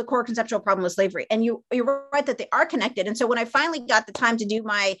heart of the core conceptual problem of slavery. And you're right that they are connected. And so when I finally got the time to do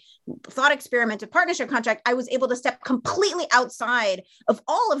my thought experiment of partnership contract, I was able to step completely outside of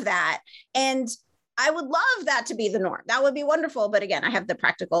all of that. And I would love that to be the norm. That would be wonderful. But again, I have the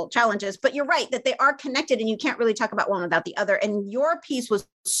practical challenges. But you're right that they are connected and you can't really talk about one without the other. And your piece was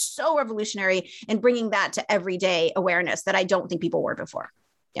so revolutionary in bringing that to everyday awareness that I don't think people were before.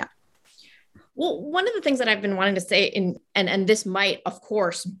 Yeah. Well, one of the things that I've been wanting to say, and this might, of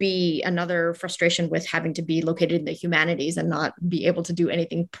course, be another frustration with having to be located in the humanities and not be able to do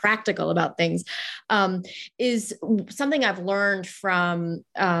anything practical about things, is something I've learned from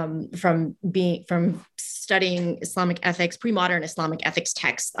studying Islamic ethics, pre-modern Islamic ethics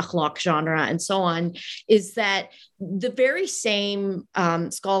texts, akhlaq genre, and so on, is that the very same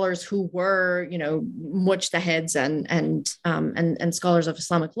scholars who were, mujtahids and scholars of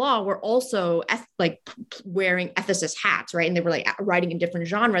Islamic law were also wearing ethicist hats, right? And they were like writing in different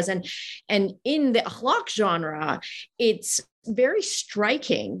genres. And in the akhlaq genre, it's very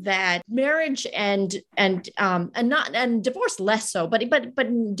striking that marriage and divorce less so, but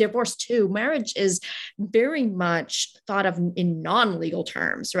divorce too, marriage is very much thought of in non-legal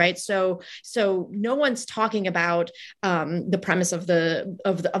terms, right? So no one's talking about the premise of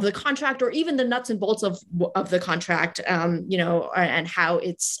the contract or even the nuts and bolts of the contract, and how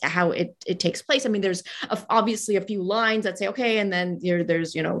it takes place. I mean, there's obviously a few lines that say, okay, and then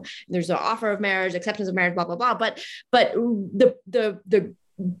there's an offer of marriage, acceptance of marriage, blah blah blah, but the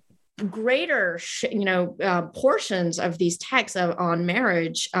greater, portions of these texts on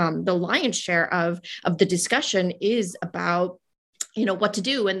marriage, the lion's share of the discussion is about what to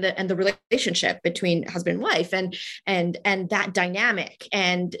do and the relationship between husband and wife and that dynamic.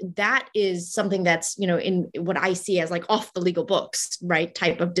 And that is something that's, in what I see as like off the legal books, right,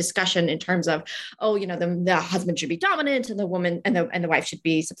 type of discussion in terms of, the husband should be dominant and the woman and the wife should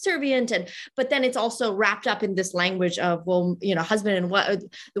be subservient. But then it's also wrapped up in this language of, husband and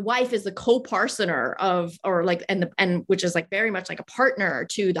the wife is the co-parsoner of, and which is like very much like a partner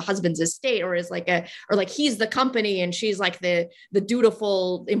to the husband's estate, or is like he's the company and she's like the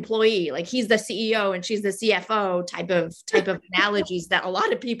dutiful employee, like he's the CEO and she's the CFO type of analogies that a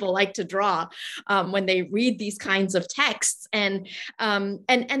lot of people like to draw when they read these kinds of texts, and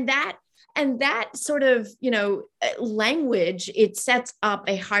that sort of language, it sets up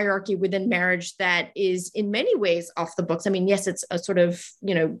a hierarchy within marriage that is in many ways off the books. I mean, yes, it's a sort of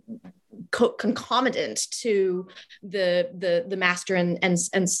concomitant to the master and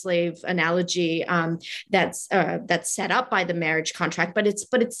slave analogy that's set up by the marriage contract, but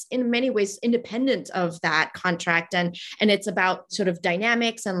it's in many ways independent of that contract, and it's about sort of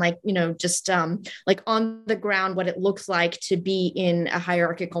dynamics and just like on the ground what it looks like to be in a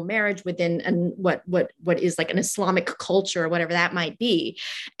hierarchical marriage within what is like an Islamic culture or whatever that might be,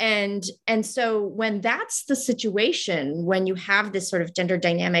 and so when that's the situation, when you have this sort of gender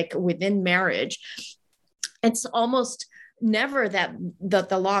dynamic within marriage, it's almost never that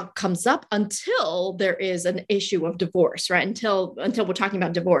the law comes up until there is an issue of divorce, right? Until we're talking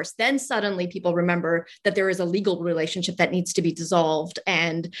about divorce, then suddenly people remember that there is a legal relationship that needs to be dissolved,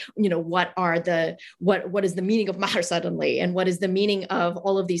 and what is the meaning of mahr suddenly, and what is the meaning of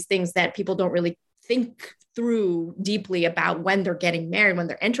all of these things that people don't really think through deeply about when they're getting married, when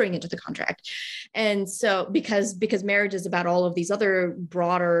they're entering into the contract. And so because marriage is about all of these other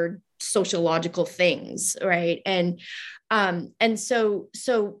broader sociological things, right? And so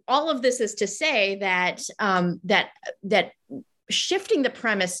all of this is to say that that shifting the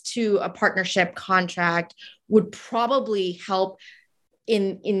premise to a partnership contract would probably help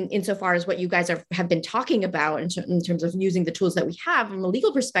insofar as what you guys have been talking about in terms of using the tools that we have from a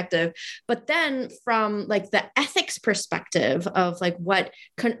legal perspective, but then from like the ethics perspective of like what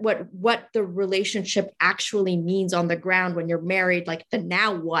the relationship actually means on the ground when you're married, like the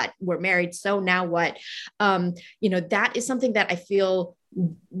now what, we're married, so now what, that is something that I feel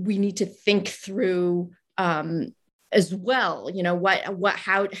we need to think through as well,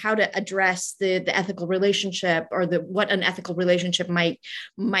 how to address the ethical relationship, or what an ethical relationship might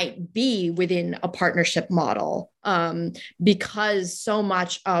be within a partnership model, because so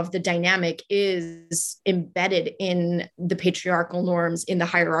much of the dynamic is embedded in the patriarchal norms, in the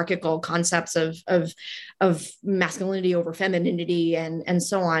hierarchical concepts of masculinity over femininity and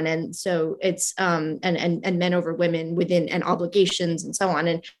so on, and so it's and men over women within, and obligations and so on,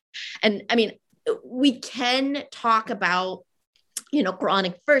 and I mean, we can talk about,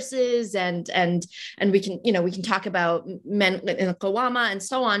 Quranic verses and we can talk about men in the qawama and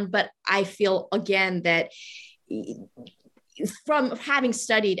so on. But I feel again that from having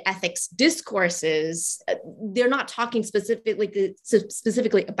studied ethics discourses, they're not talking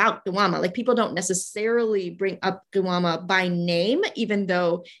specifically about qawama. Like people don't necessarily bring up qawama by name, even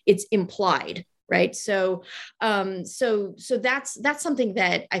though it's implied. Right. So that's something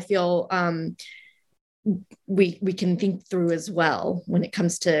that I feel we can think through as well when it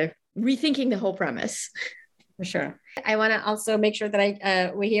comes to rethinking the whole premise. For sure. I want to also make sure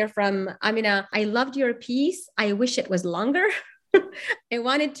that we hear from Amina. I loved your piece. I wish it was longer. I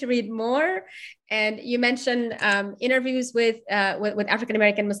wanted to read more. And you mentioned interviews with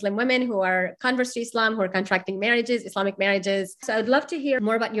African-American Muslim women who are converts to Islam, who are contracting marriages, Islamic marriages. So I would love to hear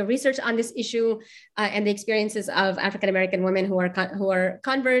more about your research on this issue and the experiences of African-American women who are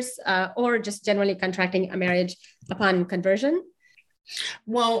converts or just generally contracting a marriage upon conversion.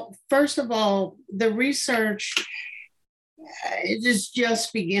 Well, first of all, the research is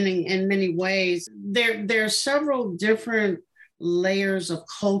just beginning in many ways. There are several different layers of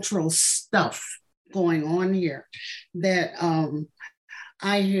cultural stuff going on here that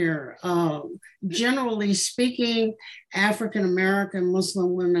I hear. Generally speaking, African-American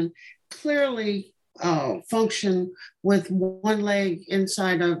Muslim women clearly function with one leg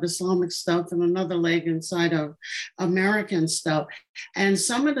inside of Islamic stuff and another leg inside of American stuff. And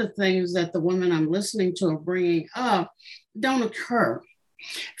some of the things that the women I'm listening to are bringing up don't occur.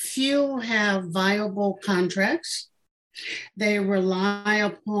 Few have viable contracts. They rely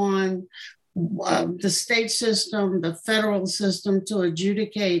upon the state system, the federal system to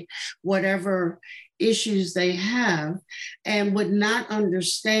adjudicate whatever issues they have and would not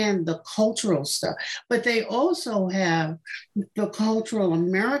understand the cultural stuff. But they also have the cultural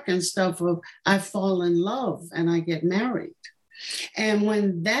American stuff of I fall in love and I get married. And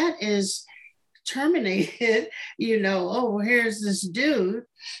when that is terminated, oh, here's this dude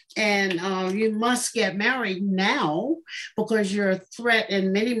and you must get married now because you're a threat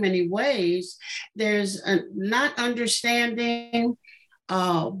in many, many ways. There's a not understanding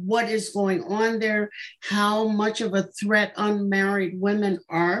what is going on there, how much of a threat unmarried women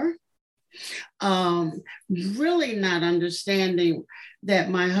are. Really not understanding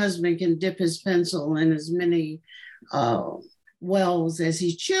that my husband can dip his pencil in as many wells as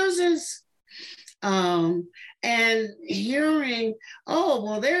he chooses. And hearing, oh,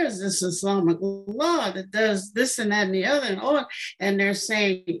 well, there's this Islamic law that does this and that and the other, and they're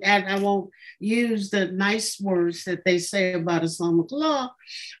saying, and I won't use the nice words that they say about Islamic law,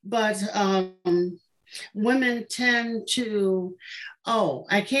 but women tend to,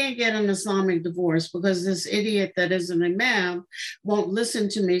 I can't get an Islamic divorce because this idiot that is an imam won't listen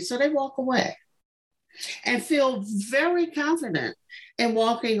to me, so they walk away and feel very confident in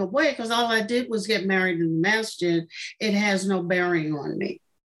walking away because all I did was get married in the masjid. It has no bearing on me.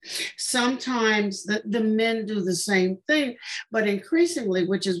 Sometimes the men do the same thing, but increasingly,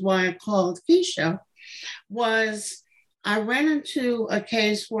 which is why I called Keisha, was I ran into a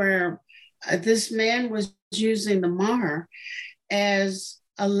case where this man was using the mahr as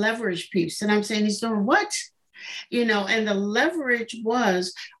a leverage piece. And I'm saying, he's doing what? And the leverage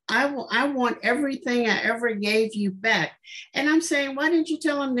was, I want everything I ever gave you back. And I'm saying, why didn't you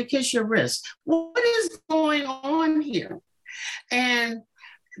tell him to kiss your wrist? What is going on here? And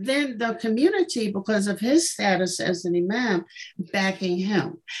then the community, because of his status as an imam, backing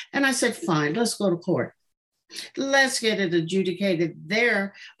him. And I said, fine, let's go to court. Let's get it adjudicated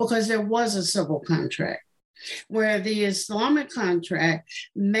there because there was a civil contract where the Islamic contract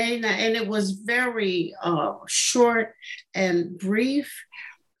may not, and it was very short and brief.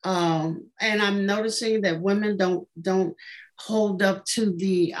 And I'm noticing that women don't hold up to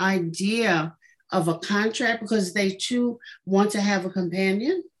the idea of a contract because they too want to have a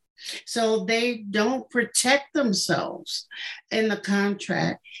companion. So they don't protect themselves in the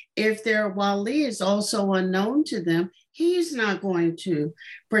contract. If their wali is also unknown to them, he's not going to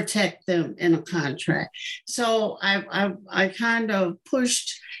protect them in a contract. So I kind of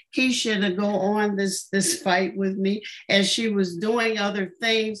pushed Keisha to go on this fight with me as she was doing other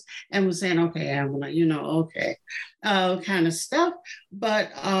things and was saying, okay, I'm okay, kind of stuff. But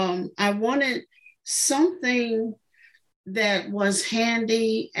I wanted something that was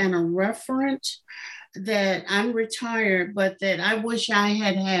handy and a reference that I'm retired, but that I wish I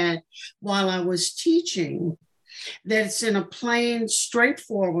had while I was teaching, that's in a plain,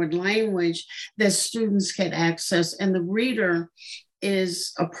 straightforward language that students can access. And the reader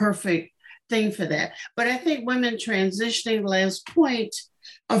is a perfect thing for that. But I think women transitioning, last point,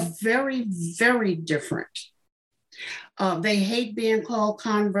 are very, very different. They hate being called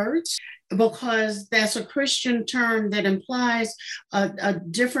converts because that's a Christian term that implies a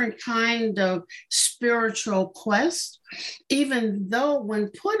different kind of spiritual quest, even though when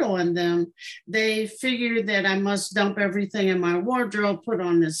put on them, they figure that I must dump everything in my wardrobe, put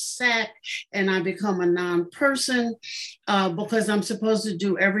on this sack, and I become a non-person because I'm supposed to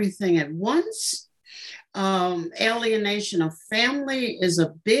do everything at once. Alienation of family is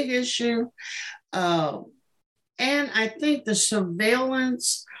a big issue. And I think the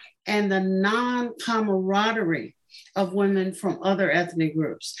surveillance and the non-camaraderie of women from other ethnic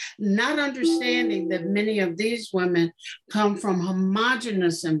groups, not understanding that many of these women come from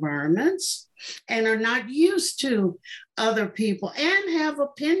homogenous environments and are not used to other people and have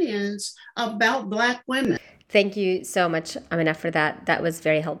opinions about Black women. Thank you so much, Amina, for that. That was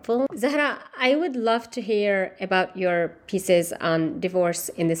very helpful. Zahra, I would love to hear about your pieces on divorce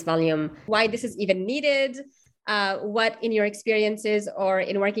in this volume, why this is even needed, what in your experiences or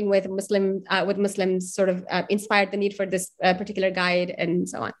in working with Muslims sort of inspired the need for this particular guide, and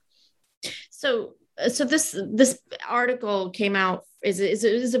so on. So this article came out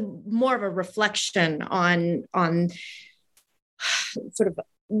is a more of a reflection on sort of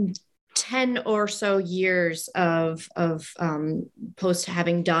 10 or so years of post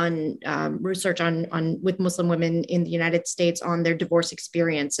having done research on with Muslim women in the United States on their divorce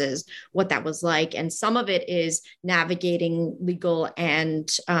experiences, what that was like. And some of it is navigating legal and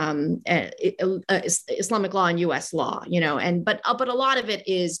Islamic law and US law, but a lot of it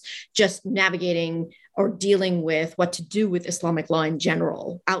is just navigating or dealing with what to do with Islamic law in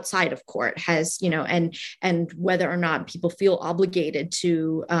general outside of court, has, and whether or not people feel obligated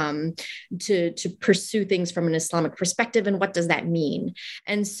to pursue things from an Islamic perspective, and what does that mean?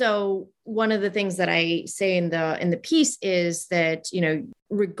 And so one of the things that I say in the piece is that,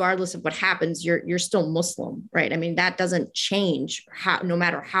 regardless of what happens, you're still Muslim, right? I mean, that doesn't change no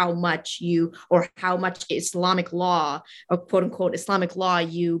matter how much how much Islamic law or quote unquote Islamic law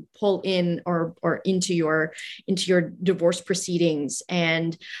you pull in or into your divorce proceedings,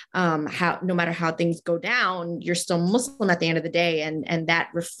 and no matter how things go down, you're still Muslim at the end of the day. And that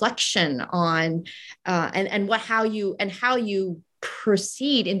reflection on how you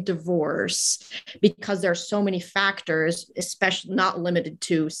proceed in divorce, because there are so many factors, especially not limited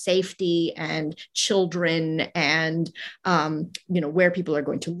to safety and children and where people are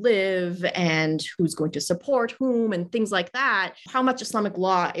going to live and who's going to support whom and things like that. How much Islamic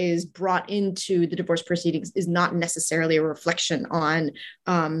law is brought into the divorce proceedings is not necessarily a reflection on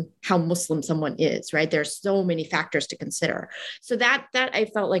how Muslim someone is, right? There's so many factors to consider. So that I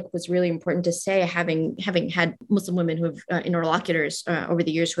felt like was really important to say, having had Muslim women who have interlocuted over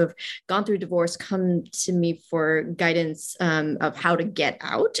the years who have gone through divorce come to me for guidance of how to get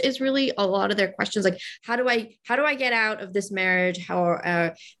out, is really a lot of their questions, like how do I get out of this marriage,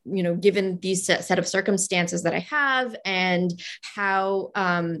 how given these set of circumstances that I have, and how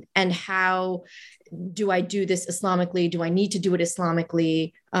do I do this Islamically? Do I need to do it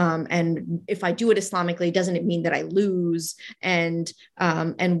Islamically? And if I do it Islamically, doesn't it mean that I lose? And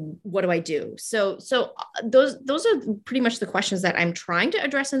what do I do? So those are pretty much the questions that I'm trying to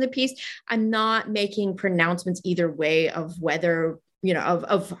address in the piece. I'm not making pronouncements either way of whether,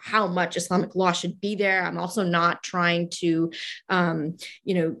 of how much Islamic law should be there. I'm also not trying to,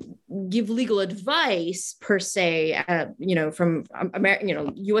 give legal advice per se, from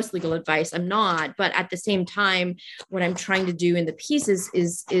U.S. legal advice. I'm not, but at the same time, what I'm trying to do in the piece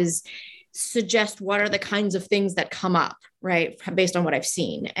is suggest what are the kinds of things that come up, right, based on what I've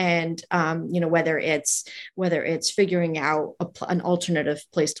seen, and whether it's figuring out an alternative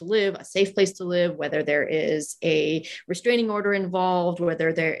place to live, a safe place to live, whether there is a restraining order involved,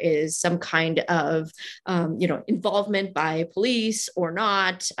 whether there is some kind of involvement by police or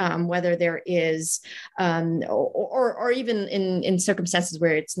not, whether there is or even in circumstances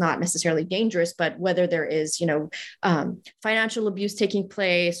where it's not necessarily dangerous, but whether there is financial abuse taking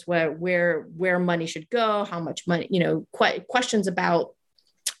place, where money should go, how much money, questions about,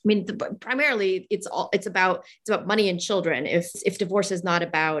 primarily it's about money and children. If divorce is not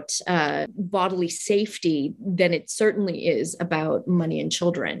about bodily safety, then it certainly is about money and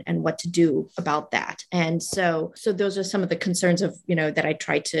children and what to do about that. And so those are some of the concerns of, that I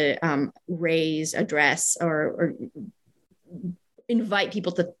try to address or invite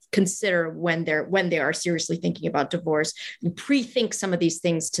people to consider when they are seriously thinking about divorce, and pre-think some of these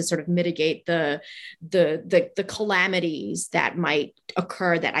things to sort of mitigate the calamities that might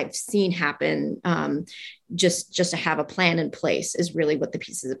occur that I've seen happen. Just to have a plan in place is really what the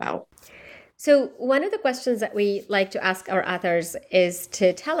piece is about. So one of the questions that we like to ask our authors is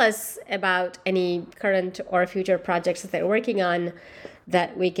to tell us about any current or future projects that they're working on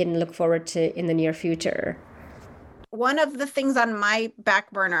that we can look forward to in the near future. one of the things on my back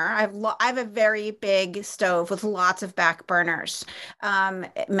burner, I have a very big stove with lots of back burners,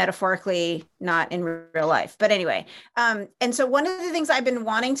 metaphorically, not in real life. But anyway, and so one of the things I've been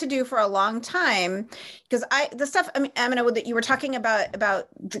wanting to do for a long time, because the stuff, Amina, that you were talking about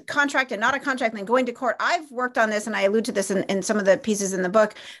the contract and not a contract and then going to court, I've worked on this, and I allude to this in some of the pieces in the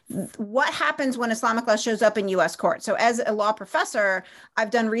book. What happens when Islamic law shows up in U.S. court? So as a law professor,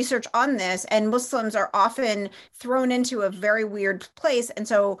 I've done research on this, and Muslims are often thrown into a very weird place. And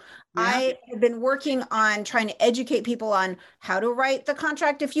so I have been working on trying to educate people on how to write the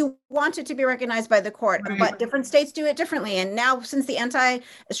contract if you want it to be recognized by the court, but different states do it differently. And now, since the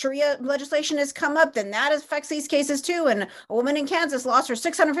anti-Sharia legislation has come up, then that affects these cases too. And a woman in Kansas lost her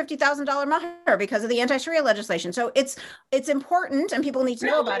 $650,000 mahr because of the anti-Sharia legislation. So it's important, and people need to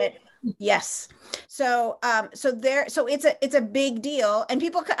know about it. Yes. So it's a big deal. And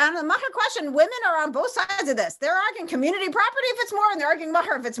people, on the mahr question, women are on both sides of this. They're arguing community property if it's more, and they're arguing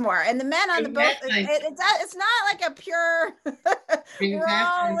mahr if it's more. And the men on the both, it's not like a pure, we're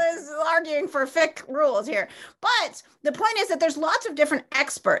always arguing for fiqh rules here. But the point is that there's lots of different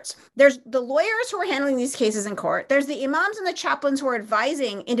experts. There's the lawyers who are handling these cases in court. There's the imams and the chaplains who are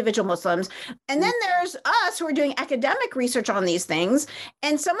advising individual Muslims. And then there's us who are doing academic research on these things.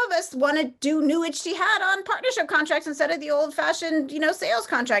 And some of us want to do new ijtihad on partnership contracts instead of the old-fashioned, sales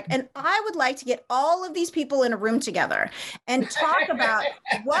contract. And I would like to get all of these people in a room together and talk about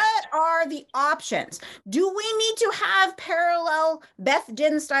what are the options. Do we need to have parallel Beth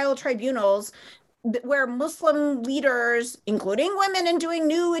Din-style tribunals where Muslim leaders, including women, and doing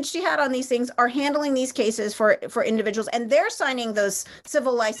new ijtihad on these things, are handling these cases for individuals, and they're signing those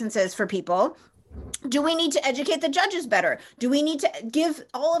civil licenses for people? Do we need to educate the judges better? Do we need to give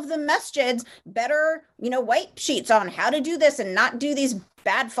all of the masjids better, white sheets on how to do this and not do these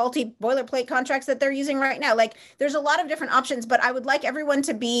bad, faulty boilerplate contracts that they're using right now? Like, there's a lot of different options, but I would like everyone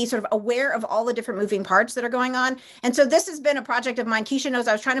to be sort of aware of all the different moving parts that are going on. And so this has been a project of mine. Keisha knows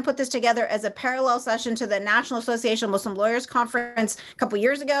I was trying to put this together as a parallel session to the National Association of Muslim Lawyers Conference a couple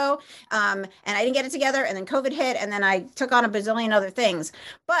years ago. And I didn't get it together, and then COVID hit, and then I took on a bazillion other things.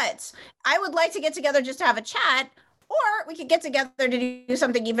 But I would like to get together just to have a chat, or we could get together to do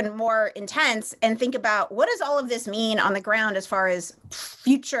something even more intense and think about what does all of this mean on the ground as far as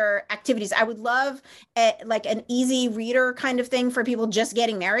future activities. I would love like an easy reader kind of thing for people just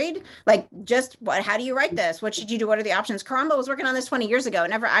getting married. Like, how do you write this? What should you do? What are the options? Karamba was working on this 20 years ago,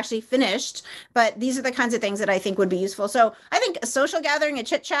 never actually finished, but these are the kinds of things that I think would be useful. So I think a social gathering, a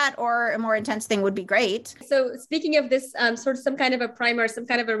chit chat, or a more intense thing would be great. So speaking of this, sort of some kind of a primer, some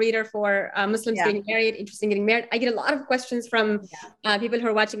kind of a reader for Muslims getting married, interested in getting married. I get a lot of questions from people who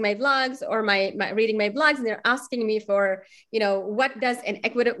are watching my vlogs or my reading my blogs, and they're asking me for, what does an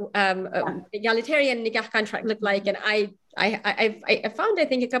egalitarian nikah contract look like? And I found, I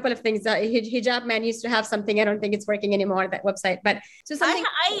think, a couple of things. Hijab Man used to have something. I don't think it's working anymore, that website. But so something.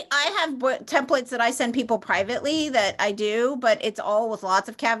 I have templates that I send people privately that I do, but it's all with lots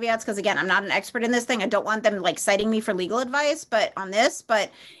of caveats. Because again, I'm not an expert in this thing. I don't want them like citing me for legal advice, but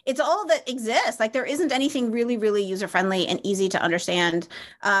it's all that exists. Like, there isn't anything really, really user friendly and easy to understand.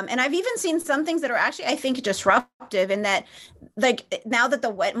 And I've even seen some things that are actually, I think, disruptive in that, like, now that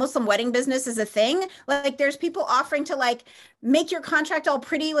the Muslim wedding business is a thing, like, there's people offering to like make your contract all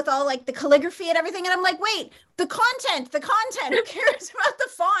pretty with all like the calligraphy and everything. And I'm like, wait, the content, who cares about the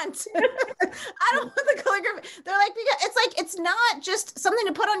font? I don't want the calligraphy. They're like, it's not just something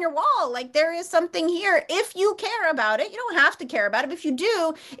to put on your wall. Like, there is something here. If you care about it, you don't have to care about it. But if you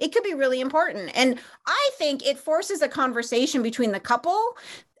do, it could be really important. And I think it forces a conversation between the couple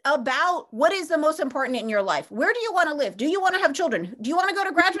about what is the most important in your life. Where do you want to live? Do you want to have children? Do you want to go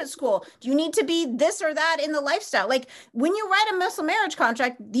to graduate school? Do you need to be this or that in the lifestyle? Like, when you write a Muslim marriage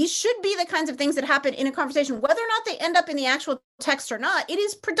contract, these should be the kinds of things that happen in a conversation, whether or not they end up in the actual text or not. It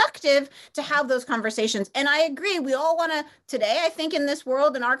is productive to have those conversations. And I agree. We all want to, today, I think, in this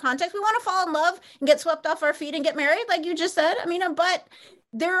world, in our context, we want to fall in love and get swept off our feet and get married, like you just said. But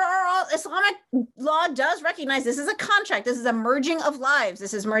Islamic law does recognize this is a contract. This is a merging of lives.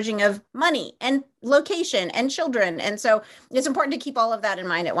 This is merging of money and location and children. And so it's important to keep all of that in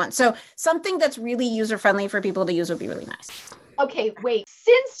mind at once. So something that's really user-friendly for people to use would be really nice. Okay, wait.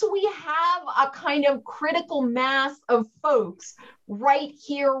 Since we have a kind of critical mass of folks right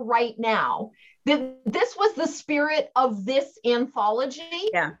here, right now, this was the spirit of this anthology,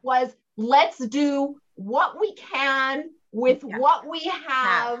 was let's do what we can with what we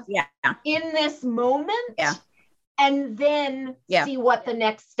have in this moment, and then see what the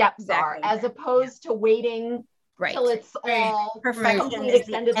next steps are, as opposed to waiting Right. Till it's all Perfection complete, is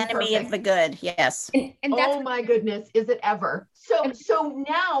extended, the and enemy perfect. of the good. Yes. And that's Oh my goodness, is it ever? So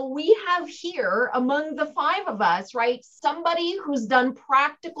now we have here among the five of us, right, somebody who's done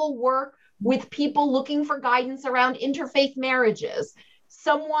practical work with people looking for guidance around interfaith marriages,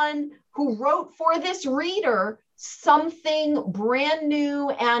 someone who wrote for this reader something brand new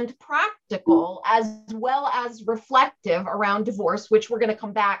and practical, as well as reflective around divorce, which we're going to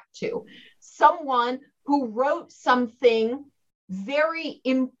come back to, someone who wrote something very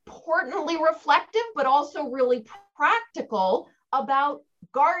importantly reflective, but also really practical about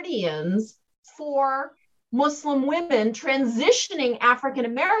guardians for Muslim women, transitioning African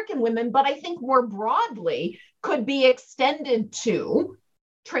American women, but I think more broadly could be extended to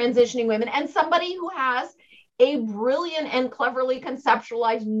transitioning women, and somebody who has a brilliant and cleverly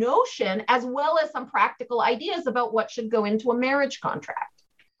conceptualized notion, as well as some practical ideas about what should go into a marriage contract.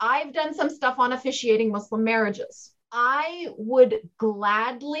 I've done some stuff on officiating Muslim marriages. I would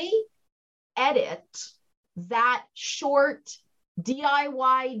gladly edit that short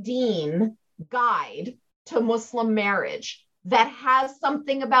DIY Dean guide to Muslim marriage that has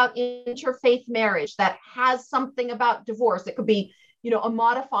something about interfaith marriage, that has something about divorce. It could be, a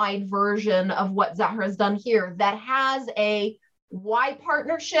modified version of what Zahra has done here, that has a why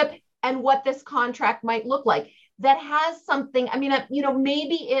partnership and what this contract might look like, that has something,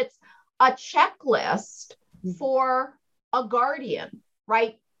 maybe it's a checklist for a guardian,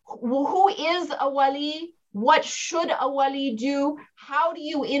 right? Who is a wali? What should a wali do? How do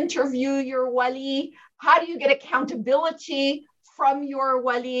you interview your wali? How do you get accountability from your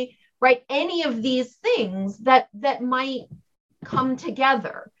wali, right? Any of these things that might come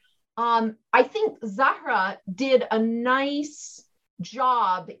together. I think Zahra did a nice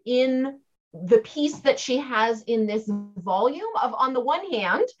job in the piece that she has in this volume of, on the one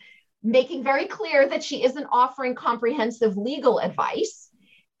hand, making very clear that she isn't offering comprehensive legal advice,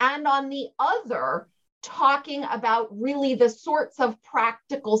 and on the other, talking about really the sorts of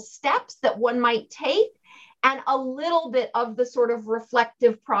practical steps that one might take and a little bit of the sort of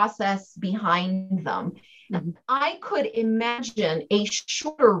reflective process behind them. Mm-hmm. I could imagine a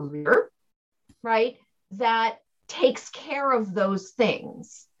shorter reader, right, that takes care of those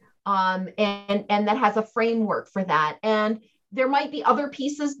things, and that has a framework for that. And there might be other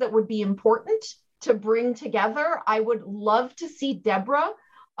pieces that would be important to bring together. I would love to see Deborah,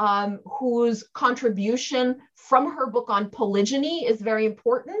 whose contribution from her book on polygyny is very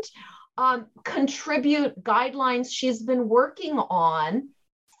important, contribute guidelines she's been working on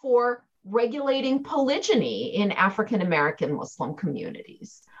for regulating polygyny in African American Muslim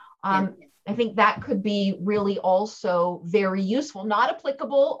communities. I think that could be really also very useful, not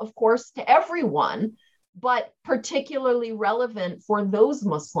applicable, of course, to everyone, but particularly relevant for those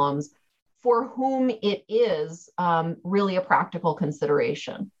Muslims for whom it is really a practical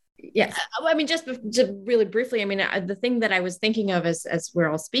consideration. Yes. Just really briefly, the thing that I was thinking of as we're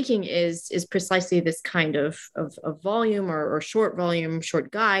all speaking is precisely this kind of volume or short volume,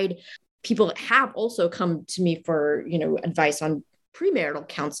 short guide. People have also come to me for, advice on premarital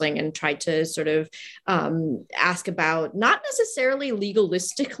counseling and tried to sort of ask about not necessarily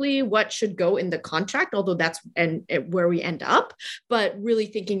legalistically what should go in the contract, although that's where we end up, but really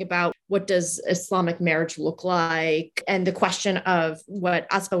thinking about what does Islamic marriage look like? And the question of what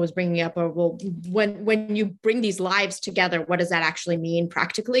Asfa was bringing up, when you bring these lives together, what does that actually mean,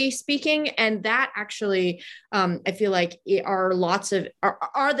 practically speaking? And that actually, I feel like are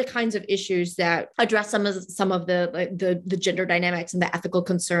the kinds of issues that address some of the gender dynamics and the ethical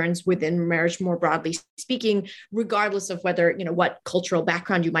concerns within marriage more broadly speaking, regardless of whether, what cultural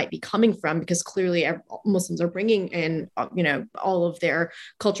background you might be coming from, because clearly Muslims are bringing in, all of their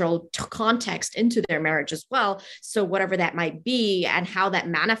cultural context into their marriage as well. So whatever that might be and how that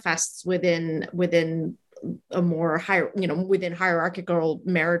manifests within a more higher, within hierarchical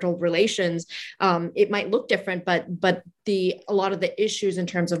marital relations, it might look different, but a lot of the issues in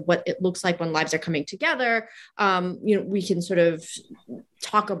terms of what it looks like when lives are coming together, we can sort of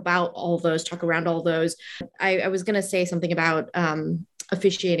talk around all those. I was going to say something about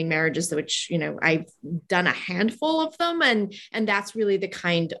officiating marriages, which, I've done a handful of them. And that's really the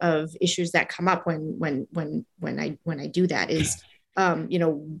kind of issues that come up when I do that is,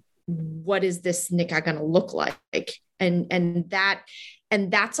 what is this nikah going to look like? And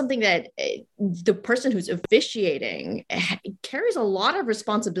that's something that the person who's officiating carries a lot of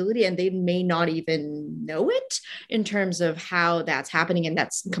responsibility, and they may not even know it in terms of how that's happening. And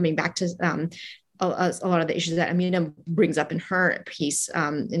that's coming back to a lot of the issues that Amina brings up in her piece,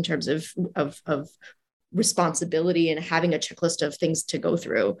 in terms of responsibility and having a checklist of things to go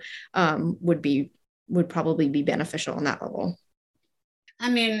through, would be would probably be beneficial on that level. I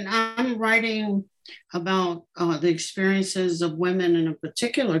mean, I'm writing about the experiences of women in a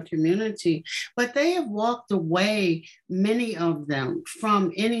particular community, but they have walked away, many of them,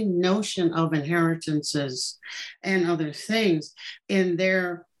 from any notion of inheritances and other things in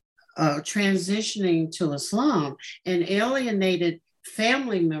their transitioning to Islam, and alienated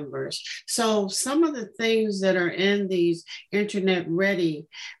family members. So some of the things that are in these internet-ready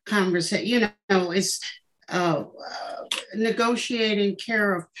conversations, it's negotiating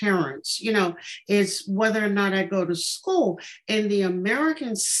care of parents, it's whether or not I go to school. In the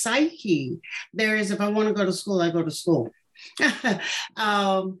American psyche, there is, if I want to go to school, I go to school.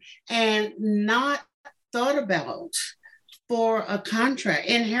 And not thought about for a contract.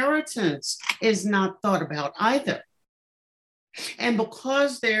 Inheritance is not thought about either. And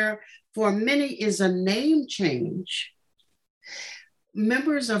because there, for many, is a name change,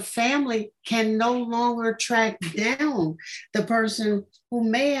 members of family can no longer track down the person who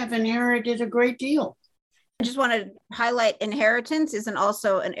may have inherited a great deal. I just want to highlight inheritance isn't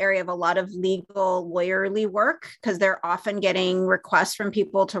also an area of a lot of legal lawyerly work, because they're often getting requests from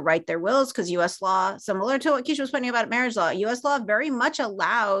people to write their wills, because U.S. law, similar to what Keisha was pointing about marriage law, U.S. law very much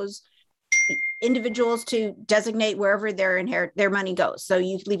allows individuals to designate wherever their money goes. So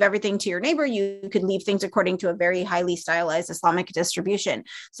you leave everything to your neighbor. You could leave things according to a very highly stylized Islamic distribution.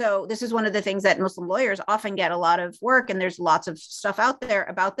 So this is one of the things that Muslim lawyers often get a lot of work, and there's lots of stuff out there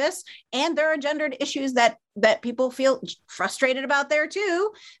about this. And there are gendered issues that people feel frustrated about there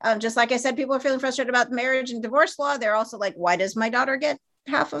too. Just like I said, people are feeling frustrated about marriage and divorce law. They're also like, why does my daughter get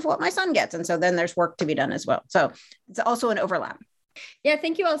half of what my son gets? And so then there's work to be done as well. So it's also an overlap. Yeah,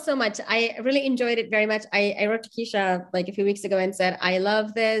 thank you all so much. I really enjoyed it very much. I wrote to Keisha like a few weeks ago and said, I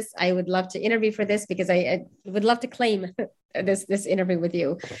love this. I would love to interview for this, because I would love to claim this interview with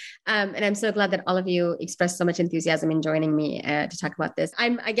you. And I'm so glad that all of you expressed so much enthusiasm in joining me to talk about this.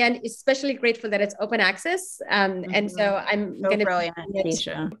 I'm, again, especially grateful that it's open access. And so I'm so going to brilliant,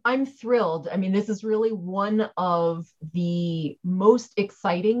 Keisha. I'm thrilled. I mean, this is really one of the most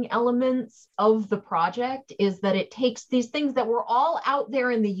exciting elements of the project, is that it takes these things that were all out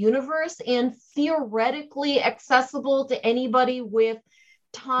there in the universe and theoretically accessible to anybody with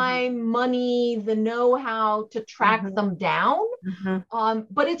time, money, the know-how to track them down.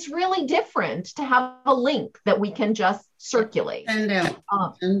 But it's really different to have a link that we can just circulate. Send out,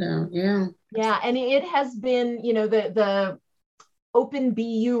 yeah. Yeah, and it has been, the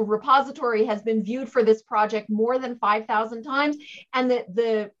OpenBU repository has been viewed for this project more than 5,000 times, and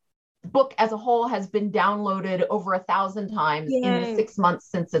the book as a whole has been downloaded over 1,000 times in the 6 months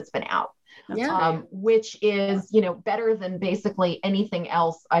since it's been out. Which is, better than basically anything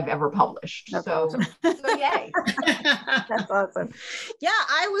else I've ever published. That's so awesome. So yay. That's awesome. Yeah,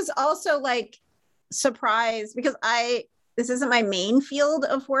 I was also surprised, because this isn't my main field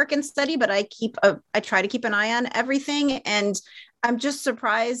of work and study, but I try to keep an eye on everything. And I'm just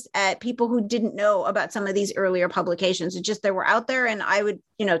surprised at people who didn't know about some of these earlier publications. It's just, they were out there, and I would,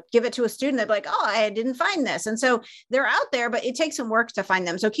 give it to a student. They'd be like, oh, I didn't find this. And so they're out there, but it takes some work to find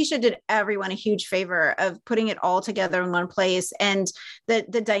them. So Keisha did everyone a huge favor of putting it all together in one place. And the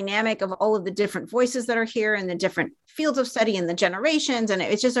dynamic of all of the different voices that are here, and the different fields of study and the generations. And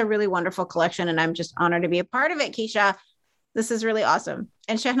it's just a really wonderful collection. And I'm just honored to be a part of it, Keisha. This is really awesome.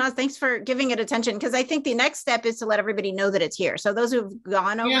 And Shehnaz, thanks for giving it attention, because I think the next step is to let everybody know that it's here. So those who've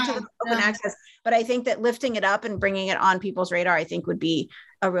gone over to the open access, but I think that lifting it up and bringing it on people's radar, I think would be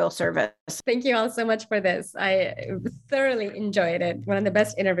a real service. Thank you all so much for this. I thoroughly enjoyed it. One of the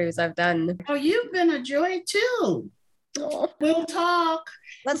best interviews I've done. Oh, you've been a joy too. Oh. We'll talk.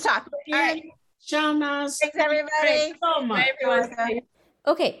 Let's talk. All right. Shehnaz. Thanks, everybody. So much. Bye, everyone.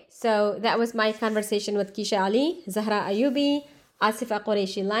 Okay, so that was my conversation with Keisha Ali, Zahra Ayubi, Asifa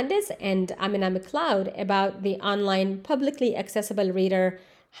Qureshi Landis, and Amina McLeod about the online publicly accessible reader,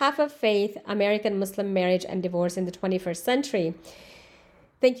 Half of Faith, American Muslim Marriage and Divorce in the 21st Century.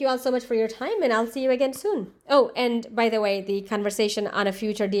 Thank you all so much for your time, and I'll see you again soon. Oh, and by the way, the conversation on a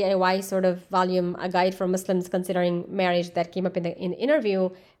future DIY sort of volume, a guide for Muslims considering marriage, that came up in the interview,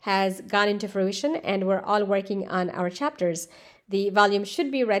 has gone into fruition, and we're all working on our chapters. The volume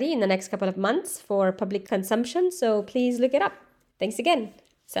should be ready in the next couple of months for public consumption, so please look it up. Thanks again.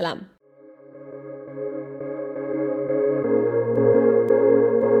 Salam.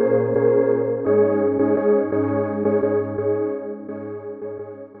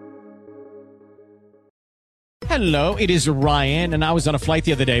 Hello, it is Ryan, and I was on a flight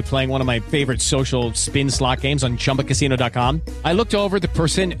the other day playing one of my favorite social spin slot games on ChumbaCasino.com. I looked over at the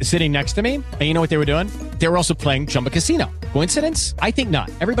person sitting next to me, and you know what they were doing? They were also playing Chumba Casino. Coincidence? I think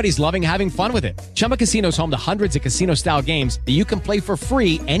not. Everybody's loving having fun with it. Chumba Casino is home to hundreds of casino-style games that you can play for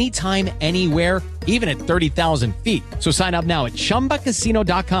free anytime, anywhere, even at 30,000 feet. So sign up now at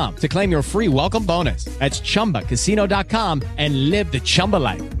ChumbaCasino.com to claim your free welcome bonus. That's ChumbaCasino.com and live the Chumba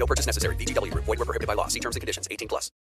life. No purchase necessary. VGW Group. Void where prohibited by law. See terms and conditions. 18+.